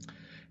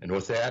 And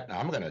with that,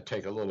 I'm going to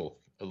take a little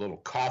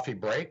coffee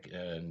break,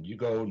 and you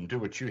go and do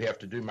what you have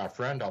to do, my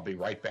friend. I'll be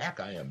right back.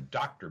 I am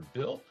Dr.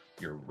 Bill,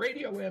 your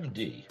Radio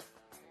MD.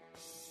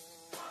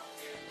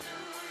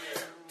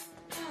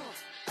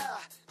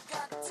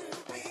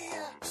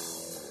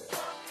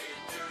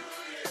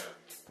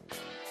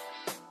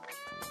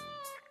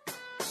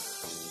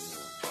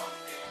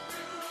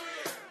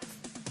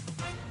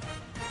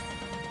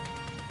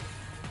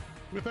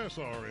 With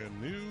SRN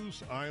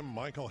News, I'm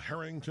Michael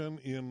Harrington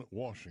in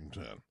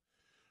Washington.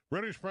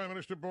 British Prime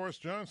Minister Boris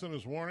Johnson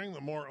is warning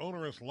that more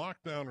onerous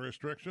lockdown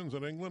restrictions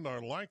in England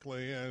are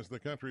likely as the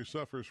country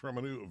suffers from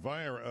a new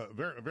variant of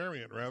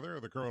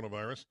the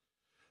coronavirus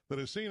that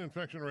has seen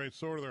infection rates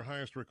soar to their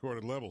highest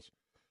recorded levels.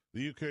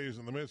 The UK is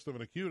in the midst of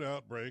an acute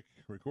outbreak,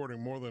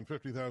 recording more than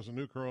 50,000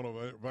 new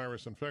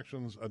coronavirus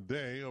infections a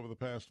day over the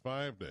past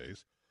 5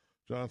 days.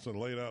 Johnson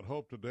laid out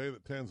hope today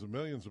that tens of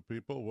millions of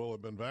people will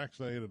have been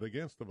vaccinated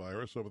against the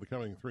virus over the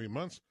coming 3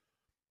 months.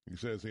 He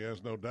says he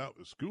has no doubt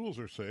that schools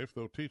are safe,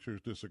 though teachers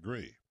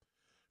disagree.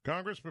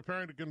 Congress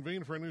preparing to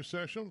convene for a new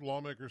session.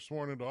 Lawmakers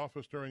sworn into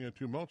office during a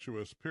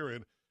tumultuous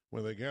period.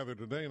 When they gather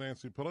today,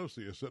 Nancy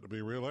Pelosi is set to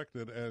be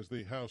reelected as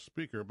the House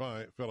Speaker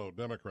by fellow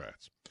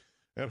Democrats.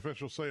 And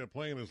officials say a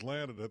plane has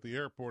landed at the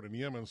airport in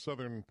Yemen's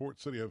southern port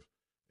city of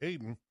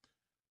Aden,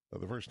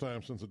 the first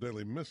time since a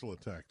deadly missile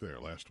attack there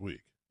last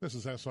week. This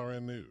is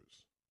SRN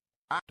News.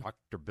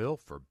 Dr. Bill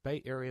for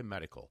Bay Area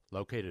Medical,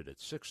 located at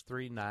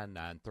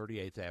 6399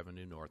 38th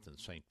Avenue North in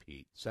St.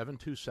 Pete,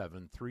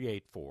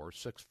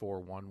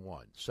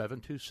 727-384-6411,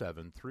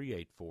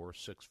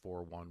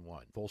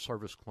 727-384-6411.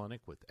 Full-service clinic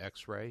with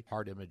X-ray,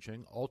 heart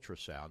imaging,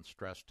 ultrasound,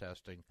 stress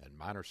testing, and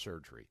minor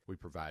surgery. We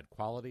provide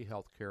quality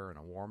health care in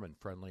a warm and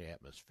friendly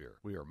atmosphere.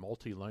 We are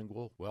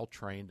multilingual,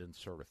 well-trained, and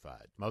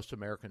certified. Most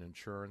American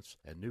insurance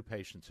and new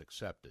patients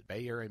accepted.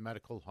 Bay Area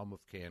Medical, home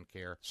of Can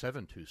Care,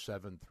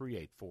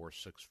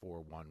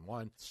 727-384-6411. 727-384-6411.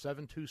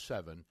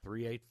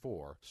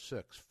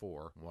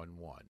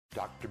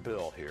 Dr.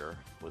 Bill here.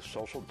 With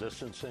social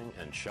distancing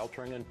and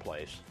sheltering in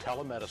place,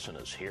 telemedicine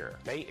is here.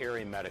 Bay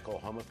Area Medical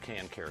Home of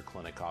Can Care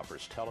Clinic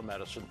offers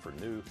telemedicine for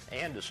new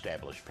and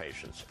established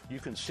patients. You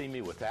can see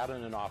me without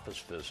an in-office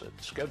visit.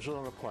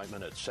 Schedule an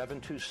appointment at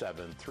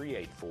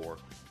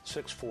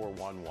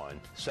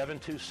 727-384-6411,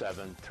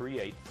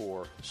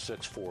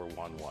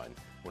 727-384-6411.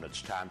 When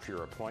it's time for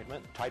your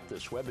appointment, type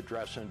this web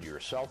address into your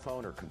cell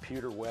phone or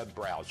computer web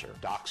browser,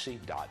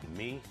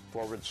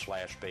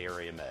 doxy.me/Bay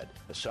Area Med.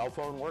 A cell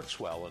phone works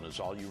well and is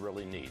all you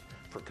really need.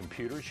 For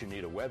computers, you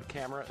need a web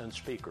camera and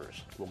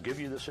speakers. We'll give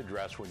you this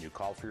address when you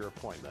call for your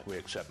appointment. We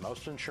accept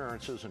most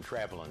insurances and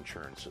travel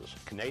insurances.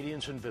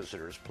 Canadians and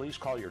visitors, please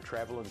call your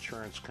travel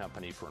insurance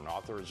company for an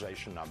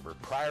authorization number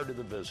prior to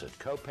the visit.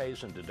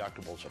 Co-pays and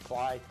deductibles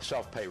apply.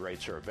 Self-pay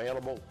rates are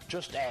available.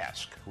 Just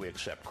ask. We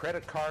accept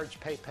credit cards,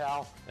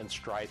 PayPal, and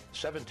Stripe.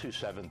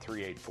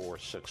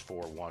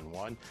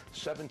 727-384-6411,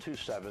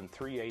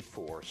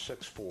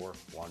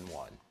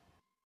 727-384-6411.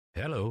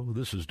 Hello,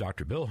 this is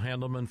Dr. Bill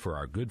Handelman for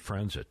our good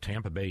friends at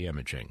Tampa Bay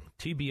Imaging.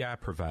 TBI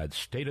provides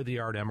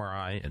state-of-the-art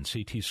MRI and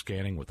CT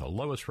scanning with the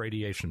lowest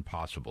radiation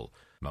possible.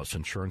 Most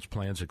insurance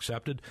plans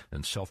accepted,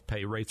 and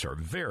self-pay rates are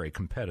very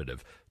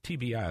competitive.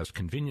 TBI is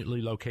conveniently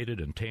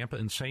located in Tampa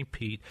and St.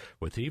 Pete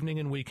with evening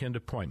and weekend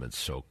appointments,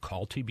 so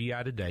call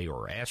TBI today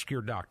or ask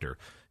your doctor.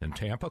 In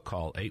Tampa,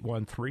 call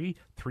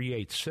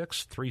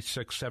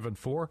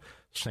 813-386-3674.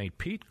 St.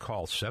 Pete,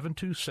 call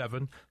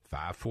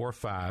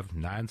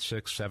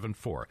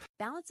 727-545-9674.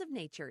 Balance of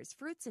Nature's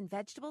fruits and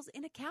vegetables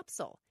in a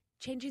capsule.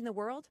 Changing the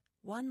world,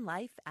 one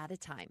life at a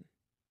time.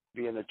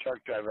 Being a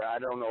truck driver, I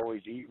don't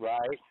always eat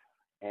right,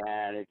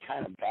 and it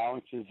kind of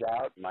balances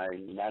out my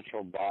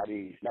natural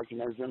body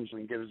mechanisms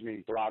and gives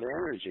me a lot of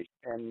energy.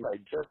 And I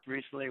just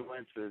recently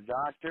went to the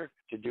doctor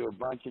to do a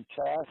bunch of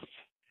tests,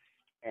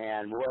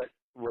 and what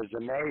was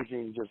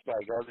amazing, just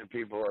like other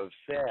people have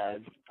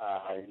said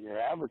in their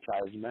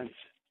advertisements,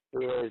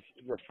 is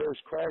the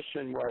first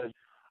question was,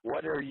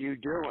 what are you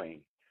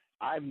doing?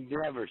 I've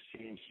never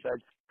seen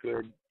such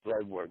good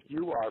blood work.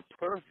 You are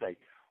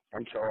perfect.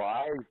 And so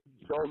I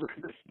told her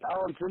this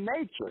Balance of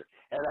Nature.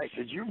 And I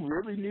said, you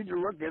really need to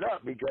look it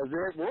up because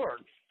it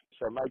works.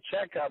 So my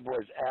checkup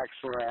was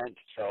excellent.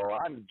 So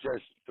I'm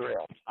just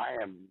thrilled. I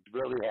am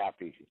really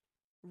happy.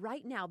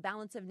 Right now,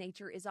 Balance of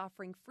Nature is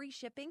offering free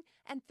shipping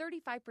and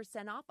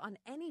 35% off on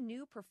any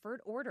new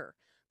preferred order.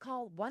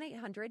 Call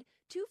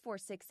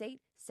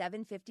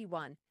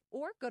 1-800-2468-751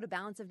 or go to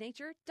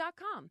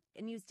balanceofnature.com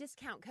and use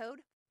discount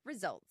code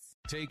RESULTS.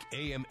 Take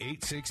AM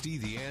 860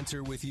 The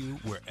Answer with you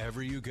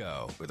wherever you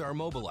go with our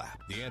mobile app,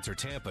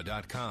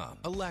 theanswertampa.com,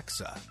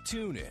 Alexa,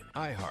 TuneIn,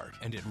 iHeart,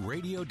 and at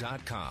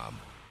radio.com.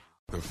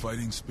 The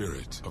fighting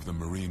spirit of the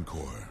Marine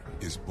Corps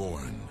is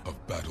born of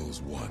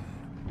battles won.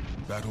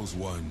 Battles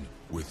won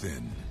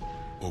within,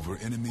 over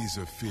enemies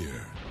of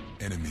fear,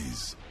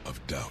 enemies of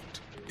doubt.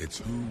 It's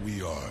who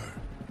we are.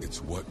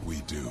 It's what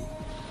we do.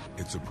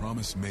 It's a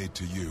promise made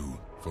to you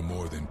for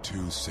more than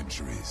 2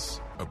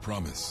 centuries. A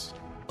promise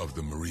of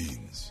the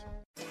Marines.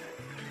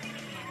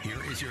 Here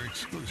is your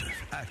exclusive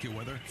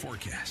AccuWeather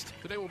forecast.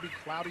 Today will be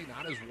cloudy,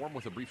 not as warm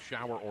with a brief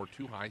shower or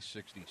two, high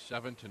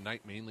 67.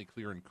 Tonight, mainly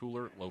clear and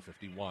cooler, low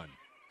 51.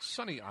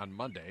 Sunny on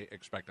Monday,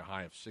 expect a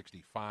high of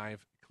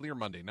 65. Clear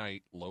Monday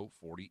night, low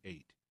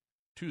 48.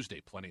 Tuesday,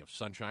 plenty of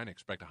sunshine,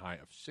 expect a high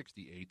of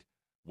 68.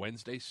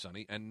 Wednesday,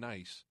 sunny and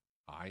nice,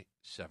 high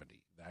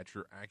 70. That's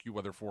your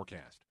AccuWeather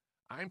forecast.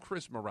 I'm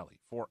Chris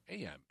Morelli for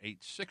AM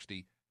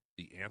 860,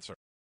 The Answer.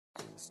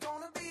 It's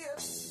gonna be a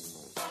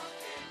funky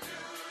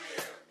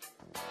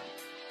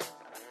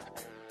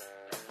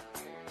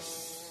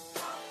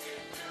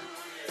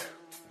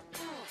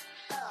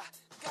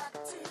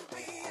new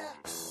year.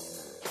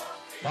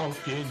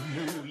 Funky new year. Got to be a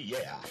funky new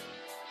year.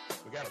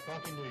 We got a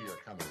funky new year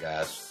coming,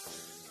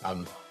 guys.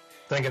 I'm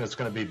thinking it's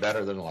going to be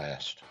better than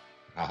last.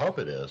 I hope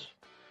it is.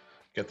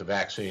 Get the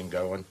vaccine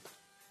going.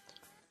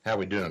 How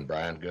we doing,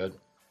 Brian? Good?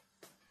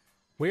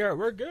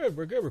 We're good.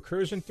 We're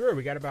cruising through.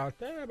 We got about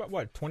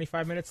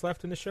 25 minutes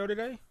left in the show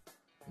today?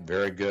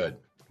 Very good.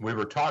 We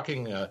were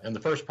talking in the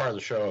first part of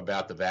the show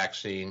about the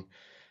vaccine,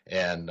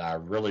 and I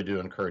really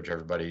do encourage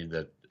everybody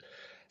that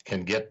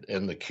can get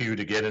in the queue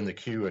to get in the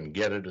queue and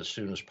get it as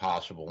soon as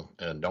possible,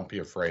 and don't be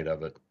afraid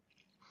of it.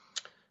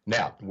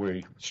 Now,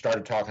 we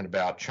started talking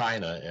about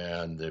China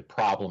and the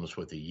problems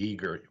with the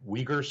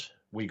Uyghurs,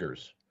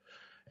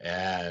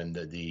 and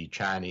the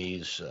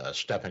Chinese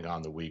stepping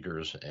on the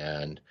Uyghurs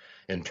and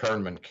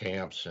internment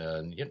camps,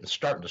 and it's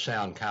starting to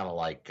sound kind of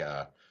like,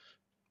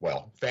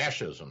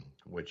 fascism,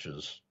 which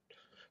is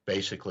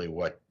basically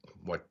what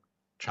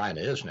China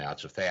is now.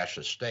 It's a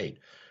fascist state.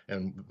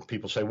 And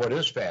people say, what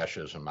is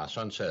fascism? My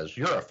son says,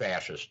 you're a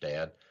fascist,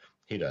 Dad.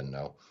 He doesn't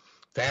know.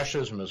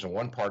 Fascism is a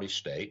one-party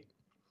state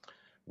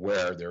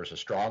where there's a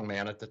strong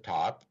man at the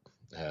top.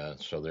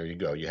 So there you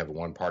go. You have a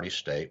one-party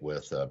state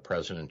with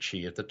President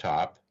Xi at the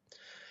top.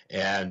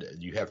 And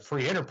you have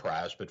free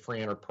enterprise, but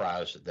free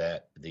enterprise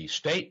that the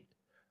state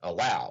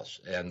allows,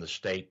 and the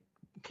state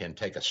can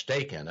take a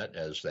stake in it,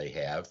 as they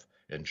have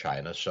in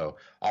China. So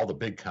all the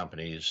big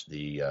companies,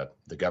 the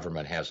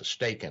government has a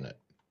stake in it.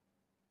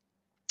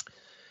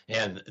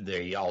 And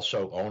they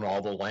also own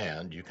all the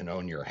land. You can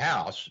own your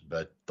house,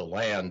 but the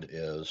land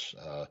is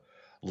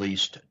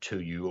leased to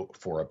you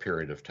for a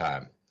period of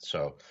time.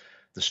 So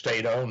the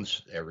state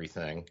owns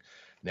everything.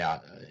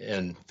 Now,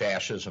 in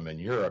fascism in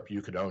Europe,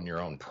 you could own your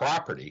own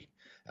property,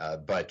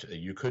 but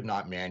you could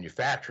not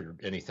manufacture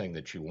anything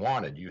that you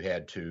wanted. You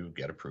had to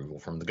get approval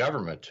from the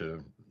government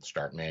to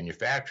start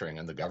manufacturing,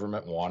 and the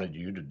government wanted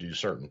you to do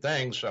certain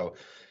things. So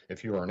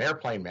if you were an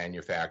airplane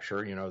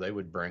manufacturer, they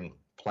would bring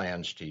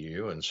plans to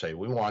you and say,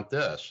 we want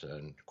this.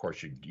 And of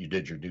course, you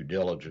did your due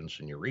diligence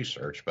and your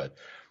research, but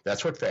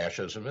that's what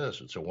fascism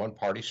is. It's a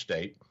one-party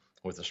state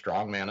with a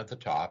strong man at the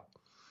top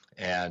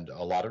and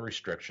a lot of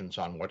restrictions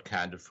on what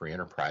kind of free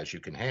enterprise you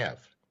can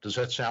have. Does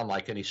that sound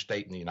like any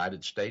state in the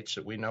United States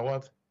that we know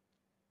of?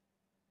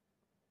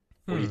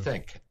 What do you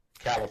think?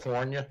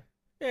 California?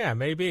 Yeah,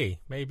 maybe.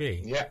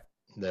 Yeah,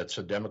 that's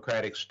a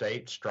democratic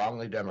state,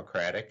 strongly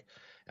democratic,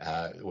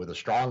 with a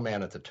strong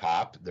man at the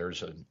top.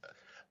 There's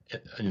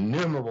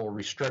innumerable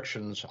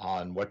restrictions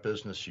on what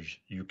business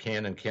you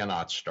can and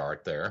cannot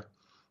start there,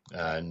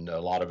 and a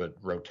lot of it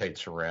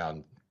rotates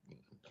around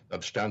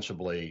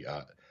ostensibly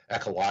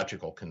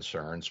ecological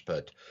concerns,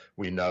 but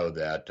we know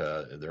that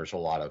there's a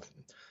lot of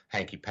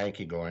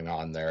hanky-panky going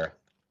on there,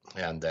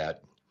 and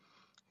that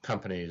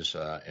companies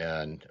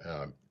and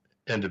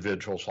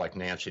individuals like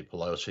Nancy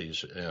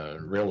Pelosi's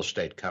real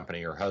estate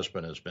company, her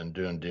husband has been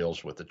doing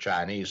deals with the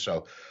Chinese,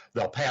 so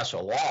they'll pass a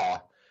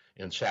law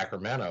in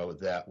Sacramento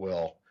that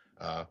will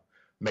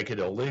make it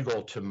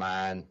illegal to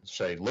mine,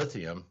 say,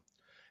 lithium,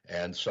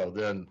 and so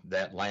then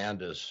that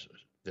land is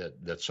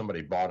that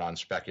somebody bought on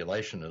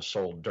speculation is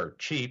sold dirt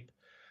cheap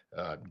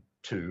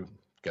to,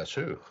 guess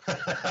who?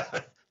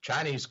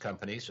 Chinese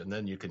companies, and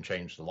then you can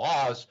change the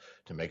laws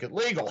to make it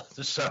legal.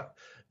 So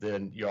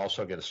then you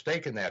also get a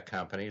stake in that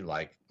company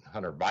like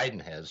Hunter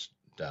Biden has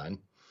done.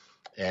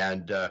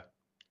 And,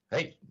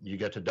 hey, you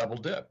get to double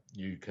dip.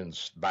 You can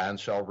buy and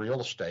sell real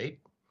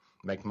estate,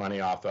 make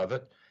money off of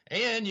it,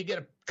 and you get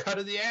a cut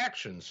of the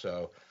action.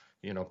 So,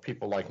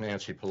 people like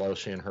Nancy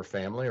Pelosi and her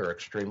family are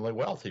extremely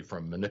wealthy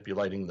from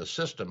manipulating the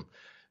system.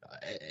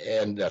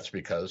 And that's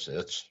because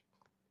it's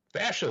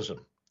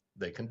fascism.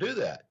 They can do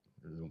that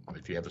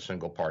if you have a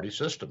single party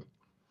system.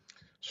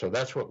 So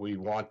that's what we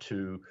want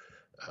to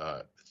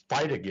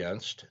fight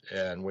against,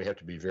 and we have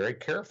to be very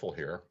careful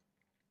here.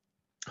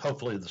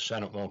 Hopefully the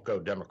Senate won't go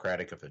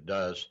Democratic. If it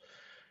does,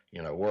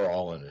 we're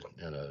all in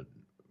a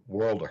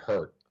world of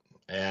hurt.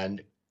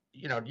 And,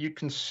 you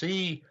can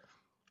see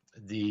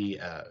the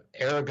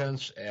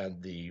arrogance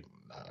and the,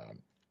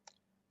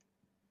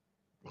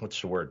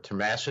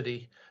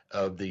 tenacity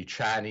of the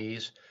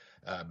Chinese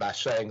by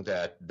saying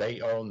that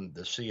they own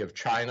the Sea of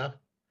China.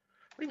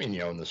 What do you mean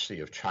you own the Sea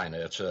of China?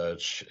 It's a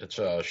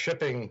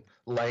shipping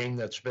lane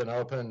that's been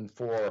open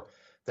for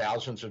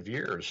thousands of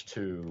years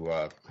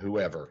to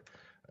whoever.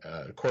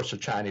 Of course, the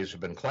Chinese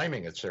have been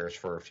claiming it's theirs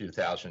for a few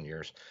thousand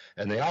years.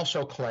 And they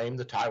also claim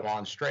the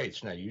Taiwan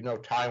Straits. Now,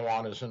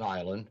 Taiwan is an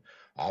island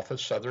off of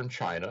southern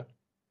China,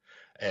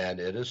 and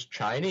it is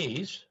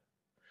Chinese.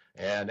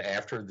 And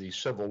after the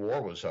Civil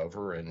War was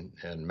over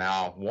and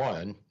Mao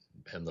won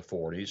in the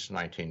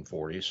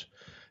 1940s,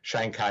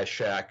 Chiang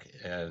Kai-shek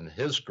and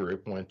his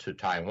group went to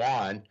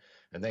Taiwan,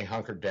 and they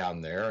hunkered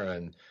down there,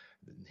 and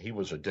he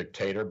was a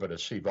dictator, but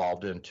it's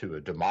evolved into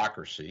a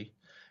democracy.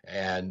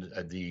 And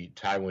the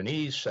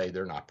Taiwanese say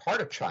they're not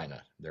part of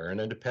China. They're an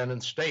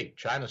independent state.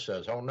 China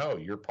says, oh, no,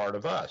 you're part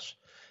of us.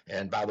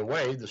 And by the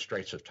way, the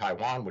Straits of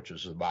Taiwan, which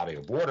is the body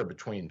of water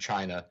between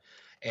China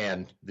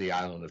and the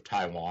island of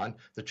Taiwan,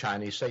 the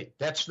Chinese say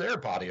that's their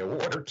body of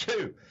water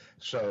too.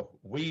 So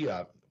we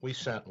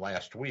sent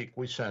last week,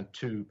 we sent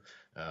two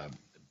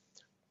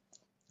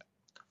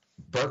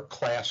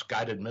Burke-class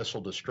guided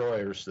missile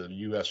destroyers, the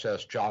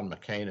USS John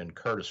McCain and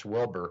Curtis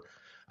Wilbur,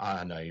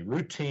 on a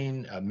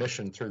routine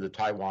mission through the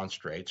Taiwan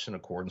Straits in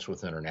accordance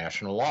with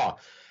international law.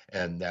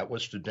 And that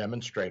was to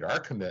demonstrate our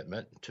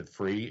commitment to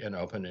free and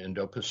open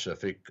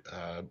Indo-Pacific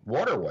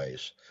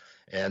waterways.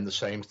 And the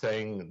same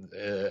thing,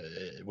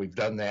 we've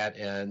done that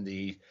in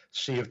the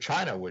Sea of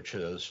China, which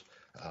is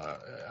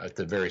at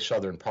the very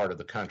southern part of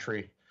the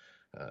country.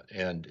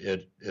 And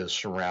it is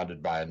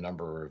surrounded by a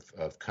number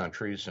of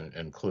countries,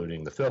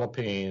 including the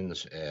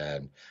Philippines,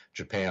 and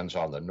Japan's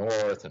on the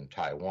north, and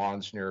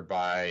Taiwan's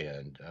nearby,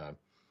 and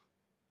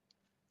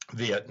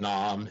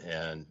Vietnam,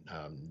 and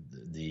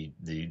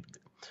the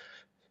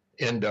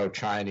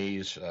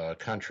Indo-Chinese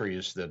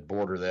countries that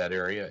border that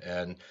area.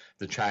 And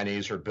the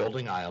Chinese are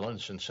building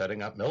islands and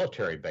setting up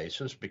military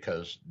bases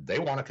because they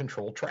want to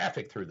control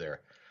traffic through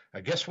there.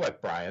 Guess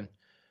what, Brian?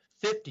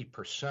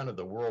 50% of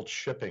the world's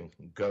shipping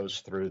goes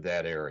through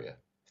that area.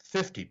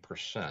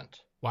 50%.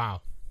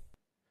 Wow.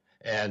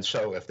 And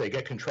so if they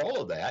get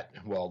control of that,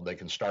 well, they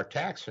can start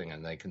taxing,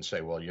 and they can say,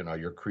 well, you know,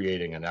 you're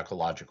creating an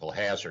ecological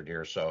hazard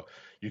here, so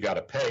you got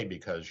to pay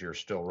because you're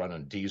still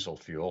running diesel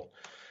fuel.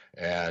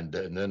 And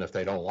then if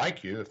they don't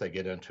like you, if they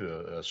get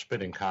into a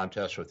spitting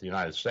contest with the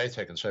United States,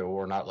 they can say, well,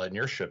 we're not letting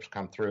your ships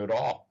come through at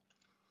all.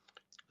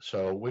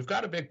 So we've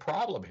got a big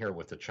problem here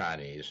with the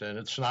Chinese, and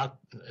it's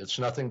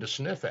nothing to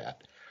sniff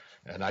at.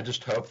 And I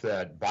just hope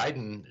that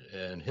Biden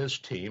and his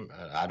team,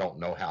 I don't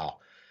know how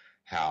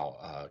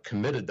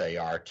committed they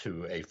are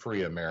to a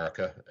free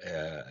America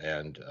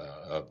and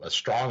a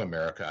strong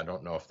America. I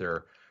don't know if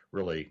they're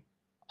really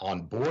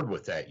on board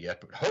with that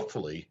yet, but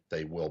hopefully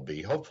they will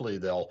be. Hopefully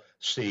they'll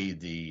see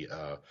the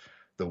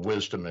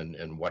wisdom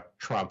in what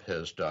Trump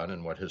has done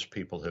and what his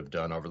people have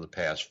done over the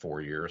past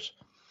 4 years.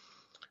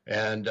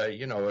 And,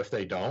 you know, if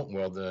they don't,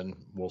 well, then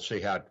we'll see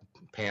how it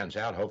pans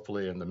out.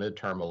 Hopefully in the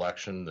midterm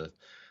election,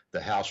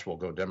 the House will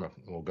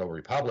go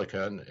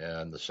Republican,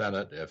 and the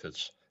Senate, if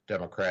it's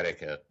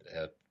Democratic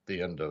at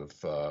the end of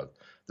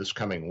this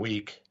coming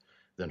week,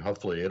 then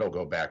hopefully it'll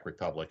go back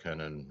Republican,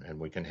 and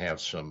we can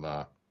have some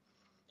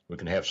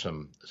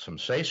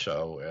say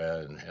so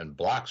and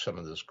block some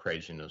of this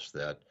craziness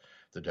that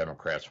the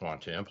Democrats want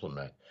to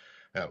implement.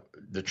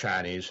 The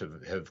Chinese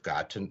have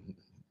got to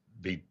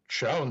be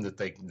shown that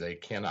they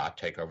cannot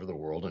take over the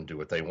world and do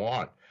what they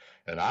want.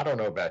 And I don't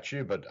know about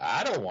you, but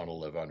I don't want to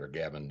live under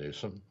Gavin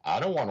Newsom.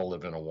 I don't want to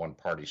live in a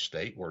one-party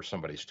state where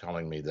somebody's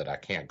telling me that I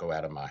can't go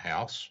out of my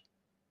house.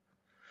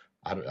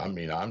 I don't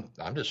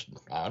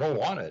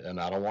want it,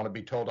 and I don't want to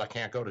be told I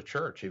can't go to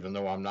church, even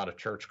though I'm not a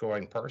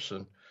church-going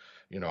person.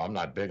 You know, I'm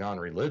not big on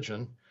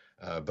religion,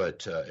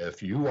 but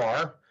if you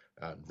are,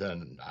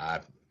 then I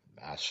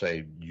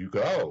say you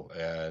go,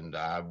 and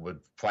I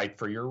would fight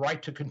for your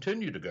right to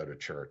continue to go to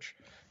church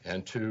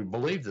and to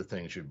believe the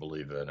things you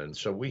believe in. And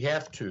so we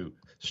have to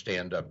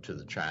stand up to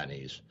the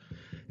Chinese.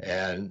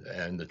 And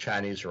the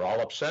Chinese are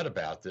all upset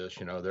about this.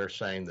 You know, they're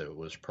saying that it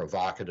was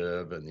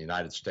provocative, and the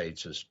United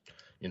States is,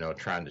 you know,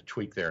 trying to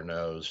tweak their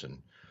nose and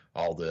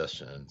all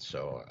this. And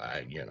so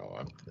I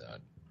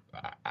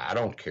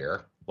don't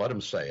care. Let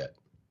them say it.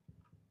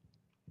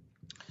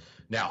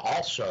 Now,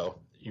 also,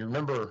 you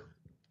remember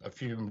a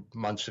few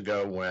months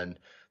ago when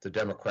the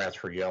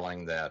Democrats were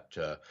yelling that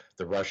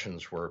the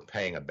Russians were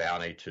paying a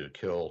bounty to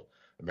kill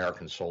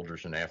American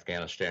soldiers in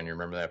Afghanistan. You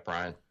remember that,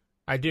 Brian?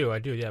 I do.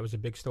 Yeah, it was a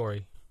big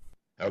story.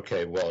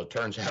 Okay, well, it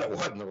turns out it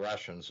wasn't the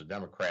Russians. The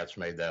Democrats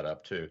made that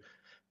up, too.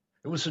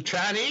 It was the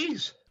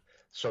Chinese.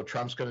 So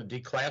Trump's going to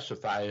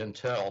declassify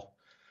intel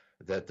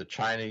that the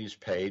Chinese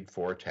paid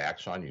for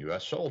attacks on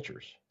U.S.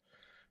 soldiers.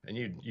 And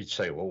you'd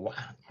say, well,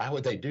 why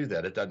would they do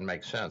that? It doesn't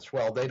make sense.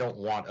 Well, they don't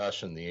want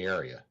us in the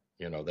area.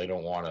 You know, they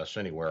don't want us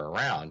anywhere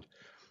around.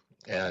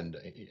 And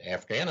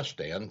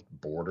Afghanistan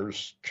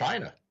borders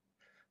China.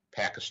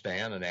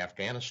 Pakistan and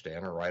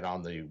Afghanistan are right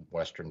on the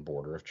western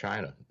border of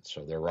China.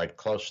 So they're right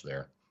close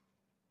there.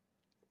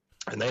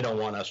 And they don't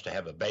want us to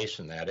have a base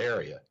in that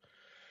area.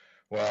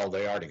 Well,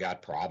 they already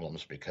got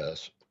problems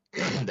because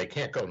they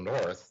can't go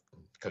north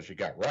because you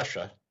got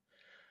Russia,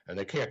 and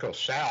they can't go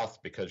south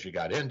because you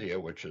got India,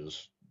 which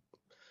is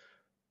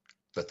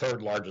the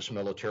third largest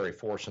military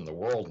force in the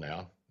world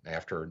now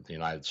after the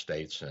United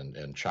States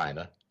and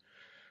China.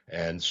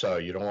 And so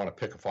you don't want to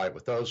pick a fight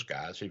with those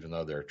guys, even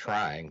though they're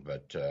trying.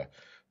 But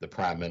the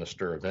Prime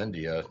Minister of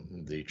India,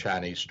 the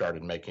Chinese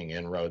started making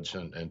inroads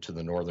into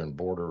the northern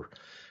border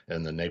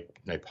in the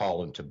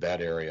Nepal and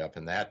Tibet area up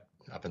in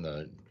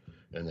the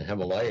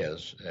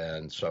Himalayas,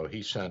 and so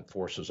he sent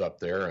forces up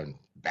there and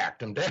backed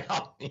them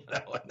down. And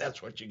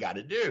that's what you got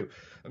to do.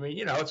 I mean,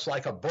 it's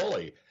like a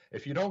bully.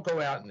 If you don't go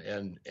out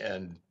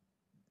and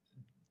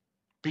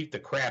beat the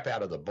crap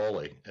out of the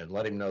bully and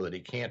let him know that he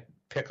can't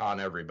pick on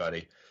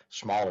everybody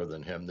smaller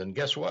than him, then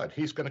guess what?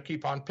 He's going to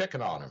keep on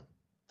picking on him.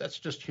 That's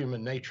just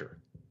human nature.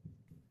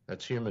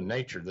 That's human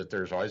nature, that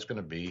there's always going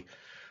to be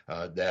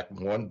that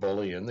one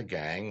bully in the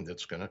gang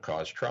that's going to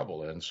cause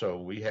trouble. And so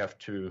we have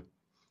to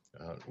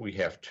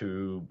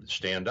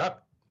stand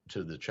up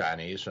to the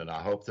Chinese, and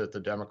I hope that the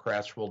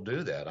Democrats will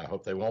do that. I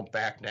hope they won't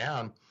back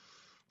down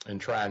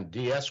and try and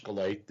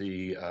de-escalate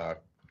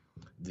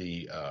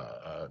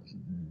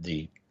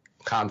the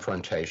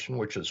confrontation,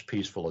 which is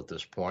peaceful at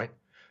this point,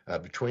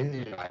 between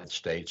the United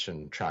States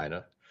and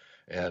China,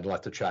 and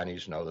let the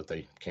Chinese know that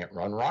they can't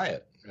run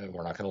riot, and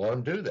we're not going to let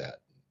them do that.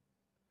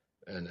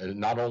 And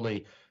not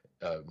only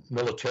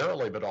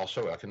militarily, but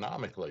also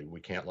economically, we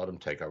can't let them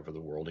take over the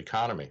world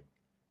economy.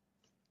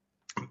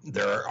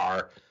 There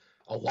are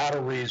a lot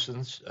of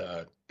reasons,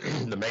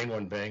 the main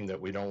one being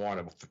that we don't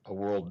want a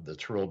world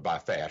that's ruled by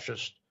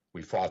fascists.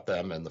 We fought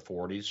them in the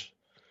 40s,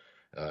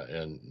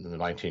 in the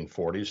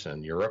 1940s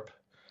in Europe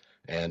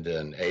and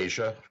in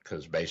Asia,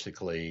 because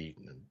basically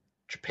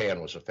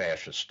Japan was a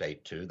fascist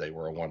state too. They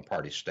were a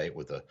one-party state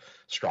with a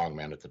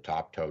strongman at the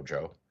top,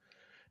 Tojo.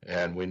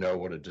 And we know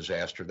what a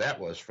disaster that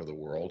was for the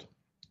world.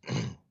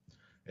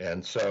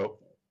 And so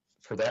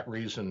for that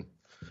reason,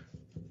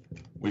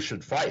 we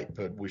should fight,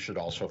 but we should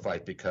also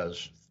fight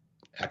because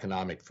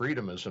economic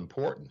freedom is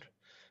important.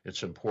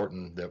 It's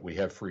important that we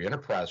have free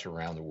enterprise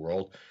around the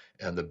world,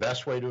 and the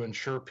best way to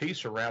ensure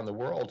peace around the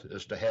world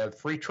is to have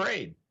free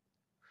trade,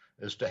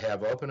 is to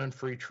have open and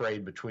free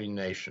trade between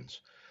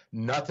nations.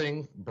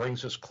 Nothing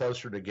brings us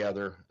closer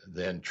together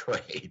than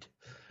trade,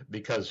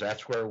 because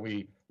that's where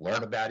we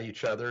learn about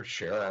each other,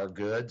 share our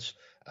goods,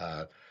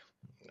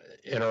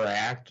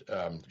 interact,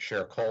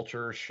 share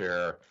culture,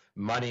 share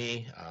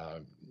money,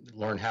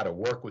 learn how to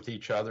work with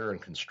each other in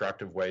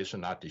constructive ways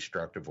and not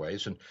destructive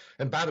ways.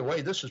 And by the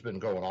way, this has been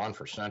going on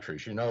for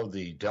centuries. You know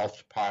the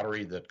Delft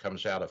pottery that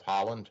comes out of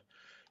Holland?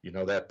 You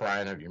know that,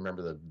 Brian? You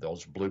remember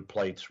those blue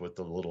plates with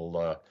the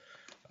little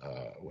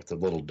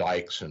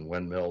dikes and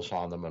windmills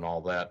on them and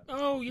all that?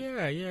 Oh,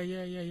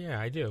 yeah,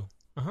 I do.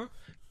 Uh-huh.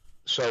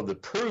 So the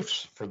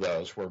proofs for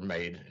those were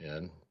made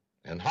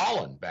in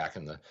Holland back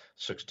in the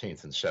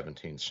 16th and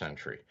 17th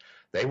century.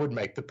 They would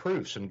make the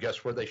proofs, and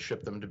guess where they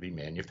shipped them to be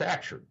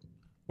manufactured?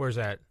 Where's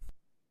that?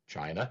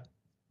 China.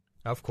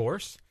 Of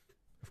course.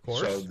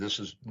 So this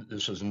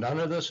is none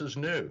of this is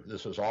new.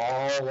 This is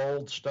all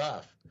old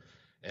stuff.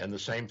 And the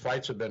same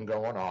fights have been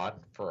going on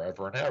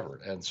forever and ever.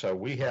 And so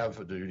we have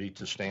a duty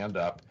to stand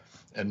up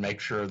and make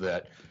sure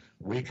that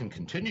we can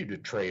continue to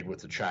trade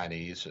with the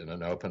Chinese in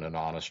an open and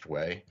honest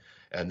way,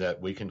 and that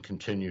we can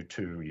continue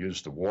to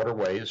use the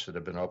waterways that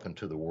have been open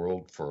to the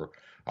world for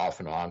off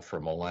and on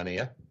for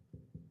millennia,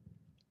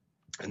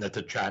 and that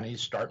the Chinese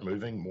start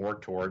moving more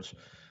towards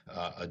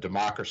a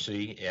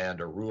democracy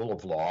and a rule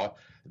of law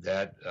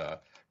that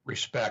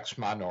respects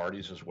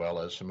minorities as well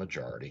as the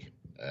majority.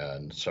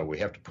 And so we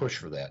have to push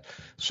for that.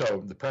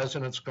 So the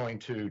president's going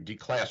to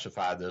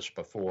declassify this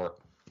before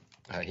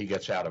he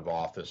gets out of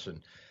office.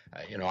 And,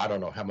 I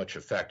don't know how much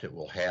effect it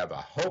will have.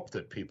 I hope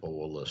that people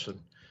will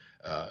listen.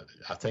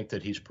 I think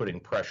that he's putting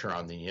pressure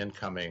on the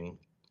incoming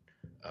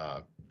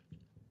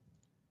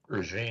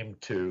regime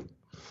to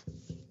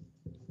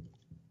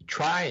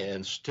try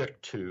and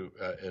stick to,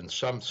 in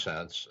some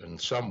sense, in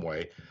some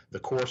way, the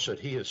course that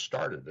he has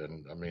started.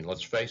 And I mean,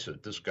 let's face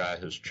it, this guy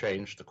has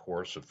changed the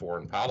course of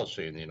foreign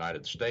policy in the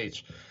United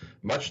States,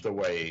 much the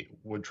way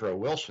Woodrow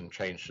Wilson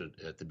changed it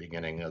at the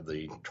beginning of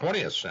the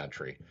 20th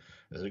century,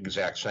 the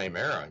exact same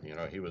era.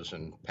 He was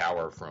in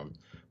power from,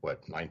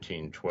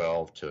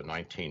 1912 to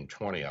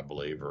 1920, I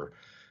believe, or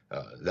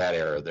that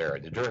era there,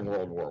 during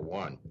World War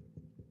I.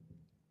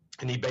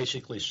 And he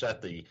basically set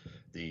the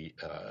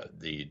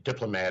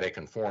diplomatic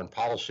and foreign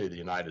policy of the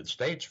United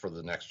States for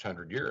the next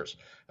 100 years.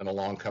 And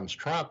along comes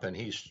Trump, and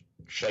he's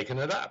shaking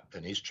it up,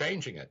 and he's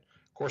changing it.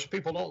 Of course,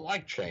 people don't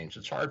like change.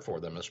 It's hard for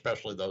them,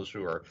 especially those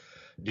who are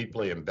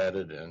deeply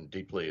embedded and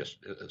deeply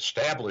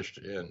established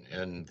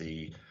in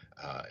the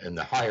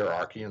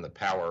hierarchy and the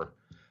power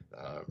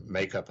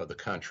makeup of the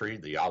country,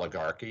 the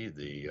oligarchy,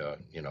 the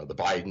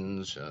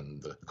Bidens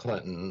and the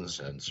Clintons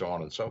and so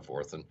on and so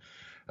forth. And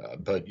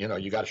but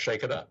you got to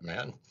shake it up,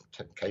 man.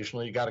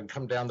 Occasionally, you got to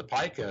come down the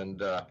pike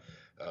and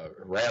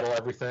rattle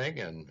everything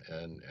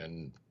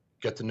and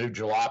get the new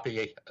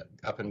jalopy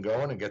up and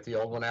going and get the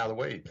old one out of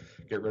the way.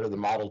 Get rid of the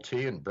Model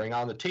T and bring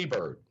on the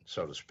T-Bird,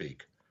 so to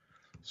speak.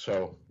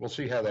 So we'll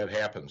see how that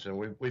happens. And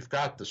we've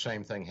got the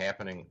same thing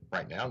happening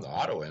right now in the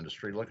auto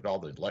industry. Look at all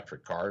the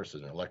electric cars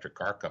and electric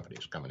car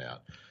companies coming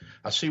out.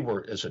 I see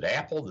is it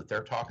Apple that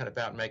they're talking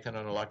about making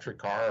an electric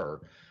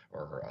car,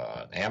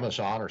 or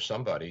Amazon or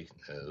somebody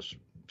is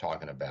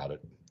talking about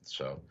it.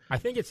 So I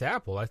think it's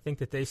Apple. I think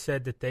that they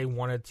said that they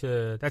wanted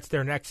to. That's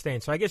their next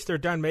thing. So I guess they're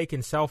done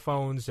making cell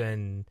phones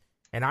and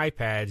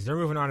iPads. They're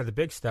moving on to the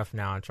big stuff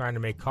now and trying to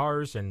make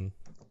cars. And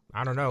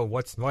I don't know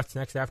what's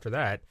next after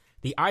that.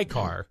 The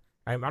iCar.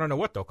 I don't know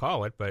what they'll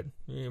call it, but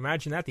you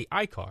imagine that, the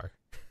iCar.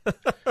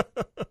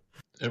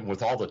 And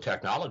with all the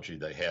technology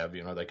they have,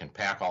 they can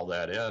pack all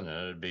that in,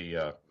 and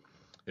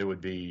it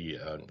would be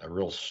a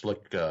real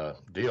slick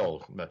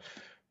deal. But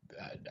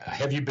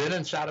have you been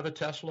inside of a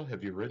Tesla?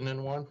 Have you ridden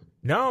in one?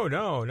 No,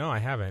 I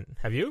haven't.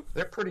 Have you?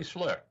 They're pretty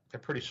slick.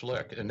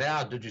 And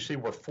now, did you see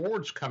where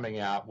Ford's coming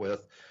out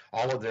with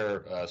all of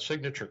their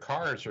signature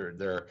cars, or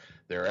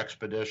their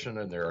Expedition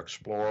and their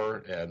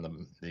Explorer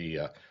and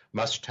the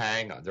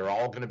Mustang? They're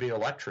all going to be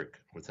electric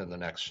within the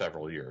next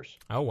several years.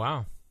 Oh,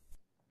 wow.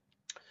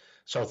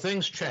 So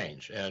things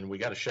change, and we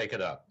got to shake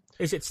it up.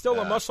 Is it still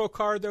a muscle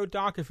car, though,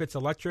 Doc, if it's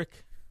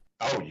electric?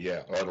 Oh,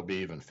 yeah. Oh, it'll be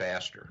even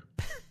faster.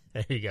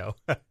 There you go.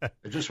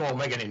 It just won't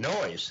make any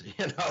noise,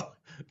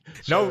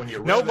 So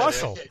no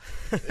muscle.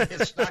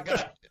 It's not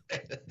gonna.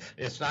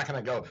 It's not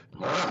gonna go.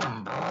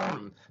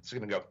 It's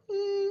gonna go.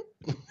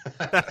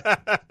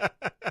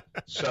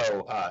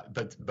 So,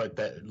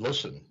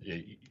 listen.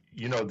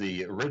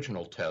 The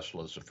original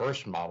Teslas, the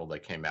first model they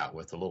came out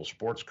with, the little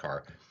sports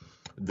car,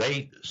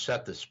 they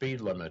set the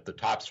speed limit, the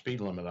top speed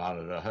limit on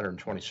it at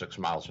 126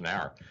 miles an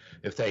hour.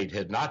 If they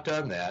had not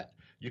done that,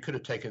 you could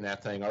have taken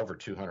that thing over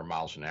 200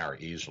 miles an hour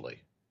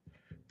easily.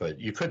 But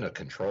you couldn't have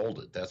controlled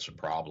it. That's the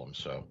problem.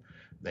 So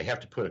they have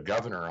to put a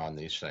governor on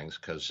these things,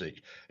 because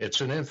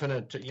it's an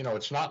infinite.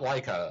 It's not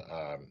like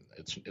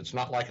it's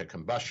not like a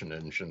combustion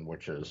engine,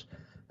 which is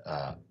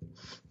how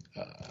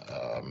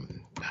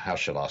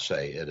should I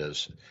say? It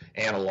is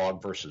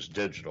analog versus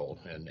digital,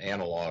 and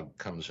analog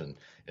comes in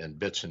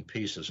bits and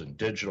pieces, and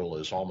digital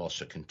is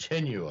almost a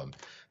continuum.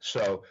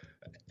 So,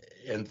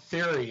 in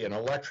theory, an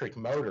electric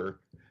motor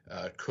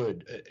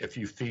could, if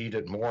you feed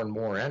it more and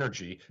more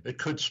energy, it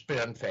could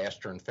spin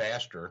faster and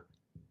faster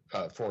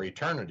for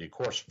eternity. Of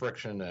course,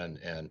 friction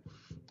and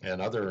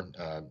other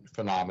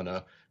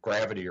phenomena,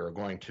 gravity, are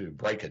going to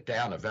break it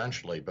down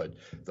eventually. But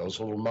those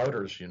little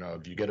motors,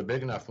 if you get a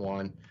big enough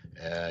one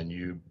and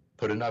you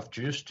put enough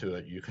juice to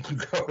it, you can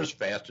go as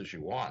fast as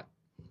you want.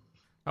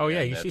 Oh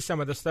yeah, you see some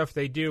of the stuff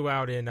they do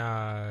out in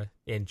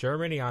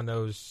Germany on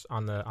the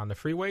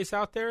freeways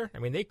out there. I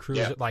mean, they cruise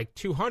at like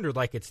 200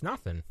 like it's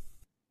nothing.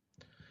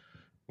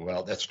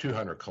 Well, that's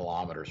 200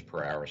 kilometers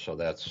per hour, so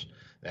that's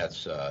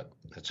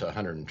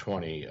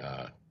 120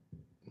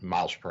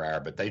 miles per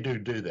hour. But they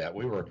do that.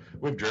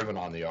 We've driven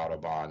on the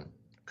Autobahn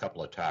a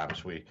couple of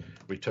times. We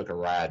took a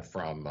ride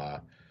from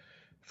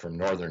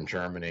northern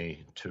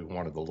Germany to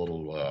one of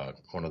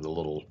the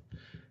little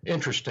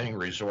interesting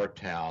resort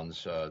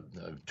towns,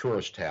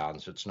 tourist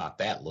towns. It's not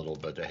that little,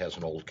 but it has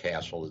an old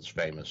castle that's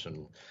famous,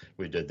 and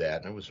we did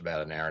that. And it was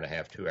about an hour and a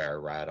half, 2 hour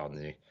ride on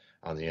the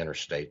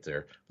interstate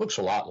there. Looks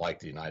a lot like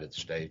the United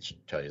States, to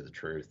tell you the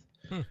truth.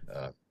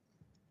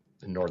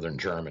 In northern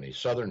Germany.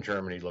 Southern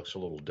Germany looks a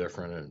little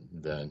different,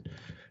 and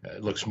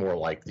it looks more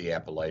like the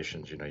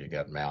Appalachians. You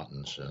got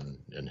mountains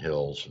and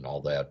hills and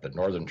all that. But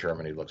northern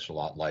Germany looks a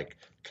lot like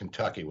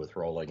Kentucky, with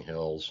rolling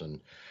hills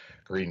and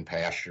green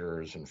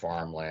pastures and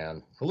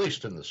farmland, at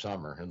least in the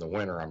summer. In the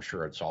winter, I'm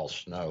sure it's all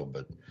snow,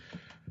 but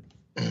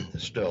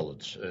still,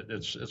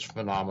 it's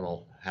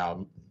phenomenal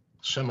how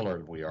similar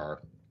we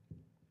are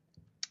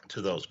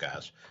to those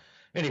guys.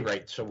 At any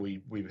rate, so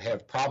we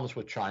have problems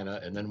with China,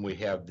 and then we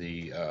have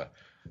the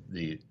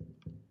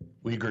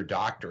Uyghur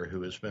doctor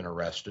who has been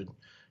arrested.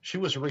 She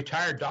was a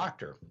retired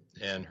doctor,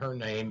 and her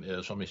name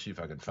is, let me see if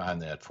I can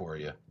find that for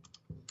you.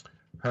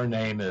 Her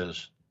name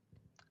is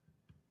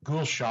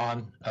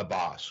Gulshan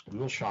Abbas.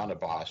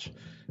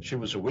 She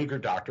was a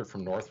Uyghur doctor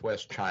from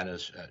northwest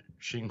China's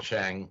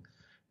Xinjiang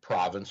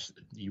province,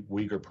 the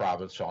Uyghur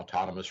province,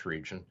 autonomous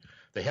region.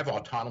 They have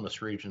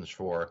autonomous regions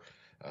for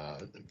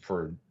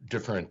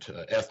different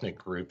ethnic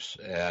groups,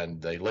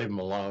 and they leave them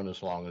alone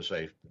as long as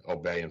they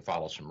obey and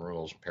follow some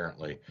rules.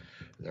 Apparently,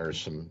 there's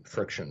some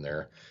friction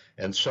there.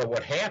 And so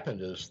what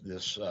happened is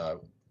this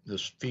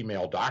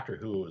female doctor,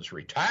 who was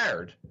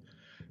retired,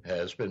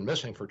 has been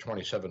missing for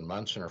 27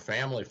 months, and her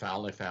family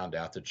finally found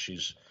out that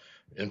she's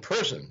in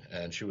prison,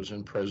 and she was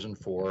in prison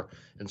for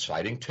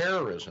inciting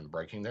terrorism,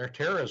 breaking their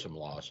terrorism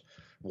laws.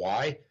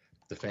 Why?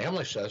 The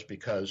family says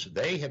because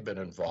they have been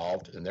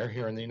involved, and they're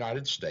here in the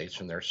United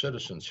States, and they're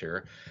citizens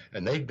here,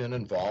 and they've been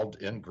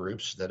involved in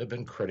groups that have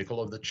been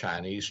critical of the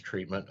Chinese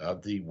treatment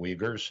of the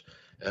Uyghurs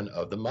and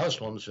of the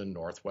Muslims in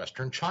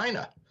northwestern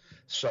China.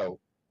 So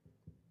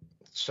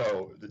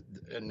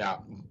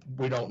now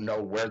we don't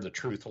know where the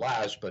truth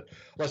lies, but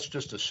let's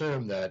just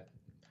assume that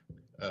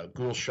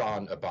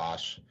Gulshan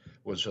Abbas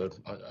was a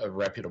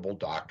reputable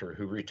doctor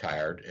who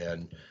retired,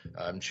 and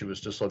she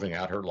was just living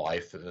out her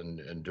life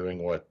and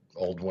doing what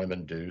old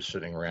women do,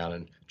 sitting around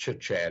and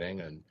chit-chatting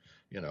and,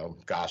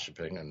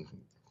 gossiping, and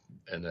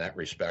in that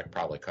respect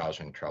probably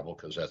causing trouble,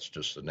 because that's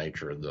just the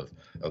nature of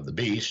the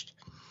beast.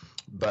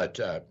 But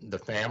the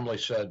family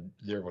said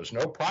there was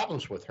no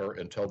problems with her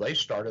until they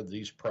started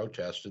these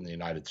protests in the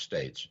United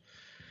States.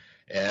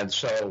 And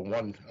so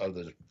one of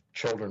the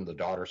children, the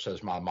daughter,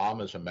 says, my mom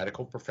is a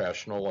medical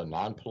professional, a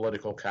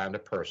non-political kind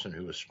of person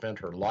who has spent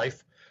her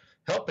life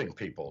helping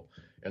people,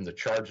 and the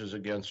charges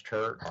against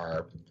her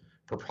are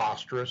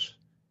preposterous,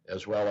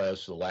 as well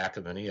as the lack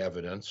of any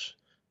evidence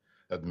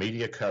of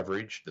media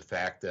coverage, the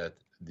fact that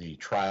the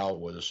trial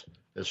was,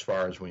 as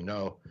far as we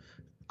know,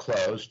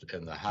 closed,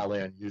 and the highly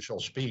unusual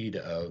speed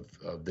of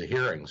the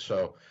hearing.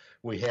 So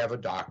we have a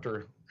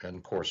doctor, and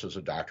of course, as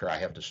a doctor, I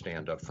have to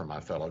stand up for my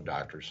fellow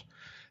doctors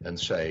and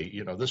say,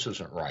 you know, this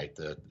isn't right,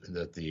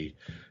 that the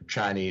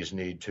Chinese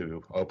need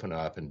to open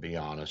up and be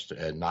honest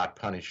and not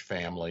punish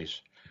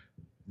families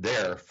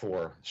there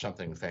for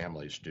something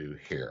families do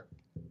here.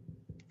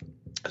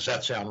 Does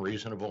that sound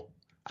reasonable?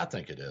 I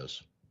think it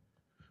is.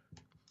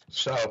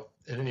 So,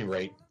 at any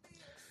rate,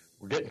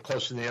 we're getting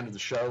close to the end of the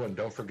show, and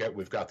don't forget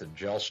we've got the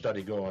gel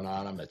study going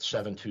on. I'm at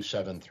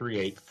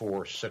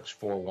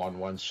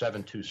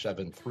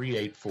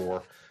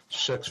 727-384-6411,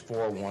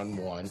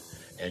 727-384-6411,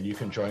 and you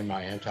can join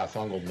my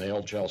antifungal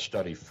nail gel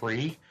study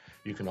free.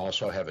 You can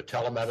also have a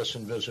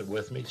telemedicine visit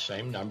with me,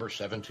 same number,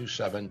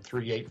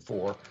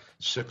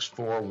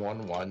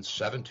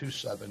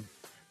 727-384-6411,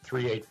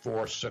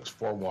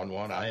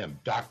 727-384-6411. I am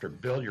Dr.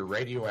 Bill, your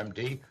radio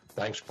MD.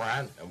 Thanks,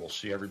 Brian, and we'll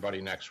see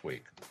everybody next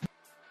week.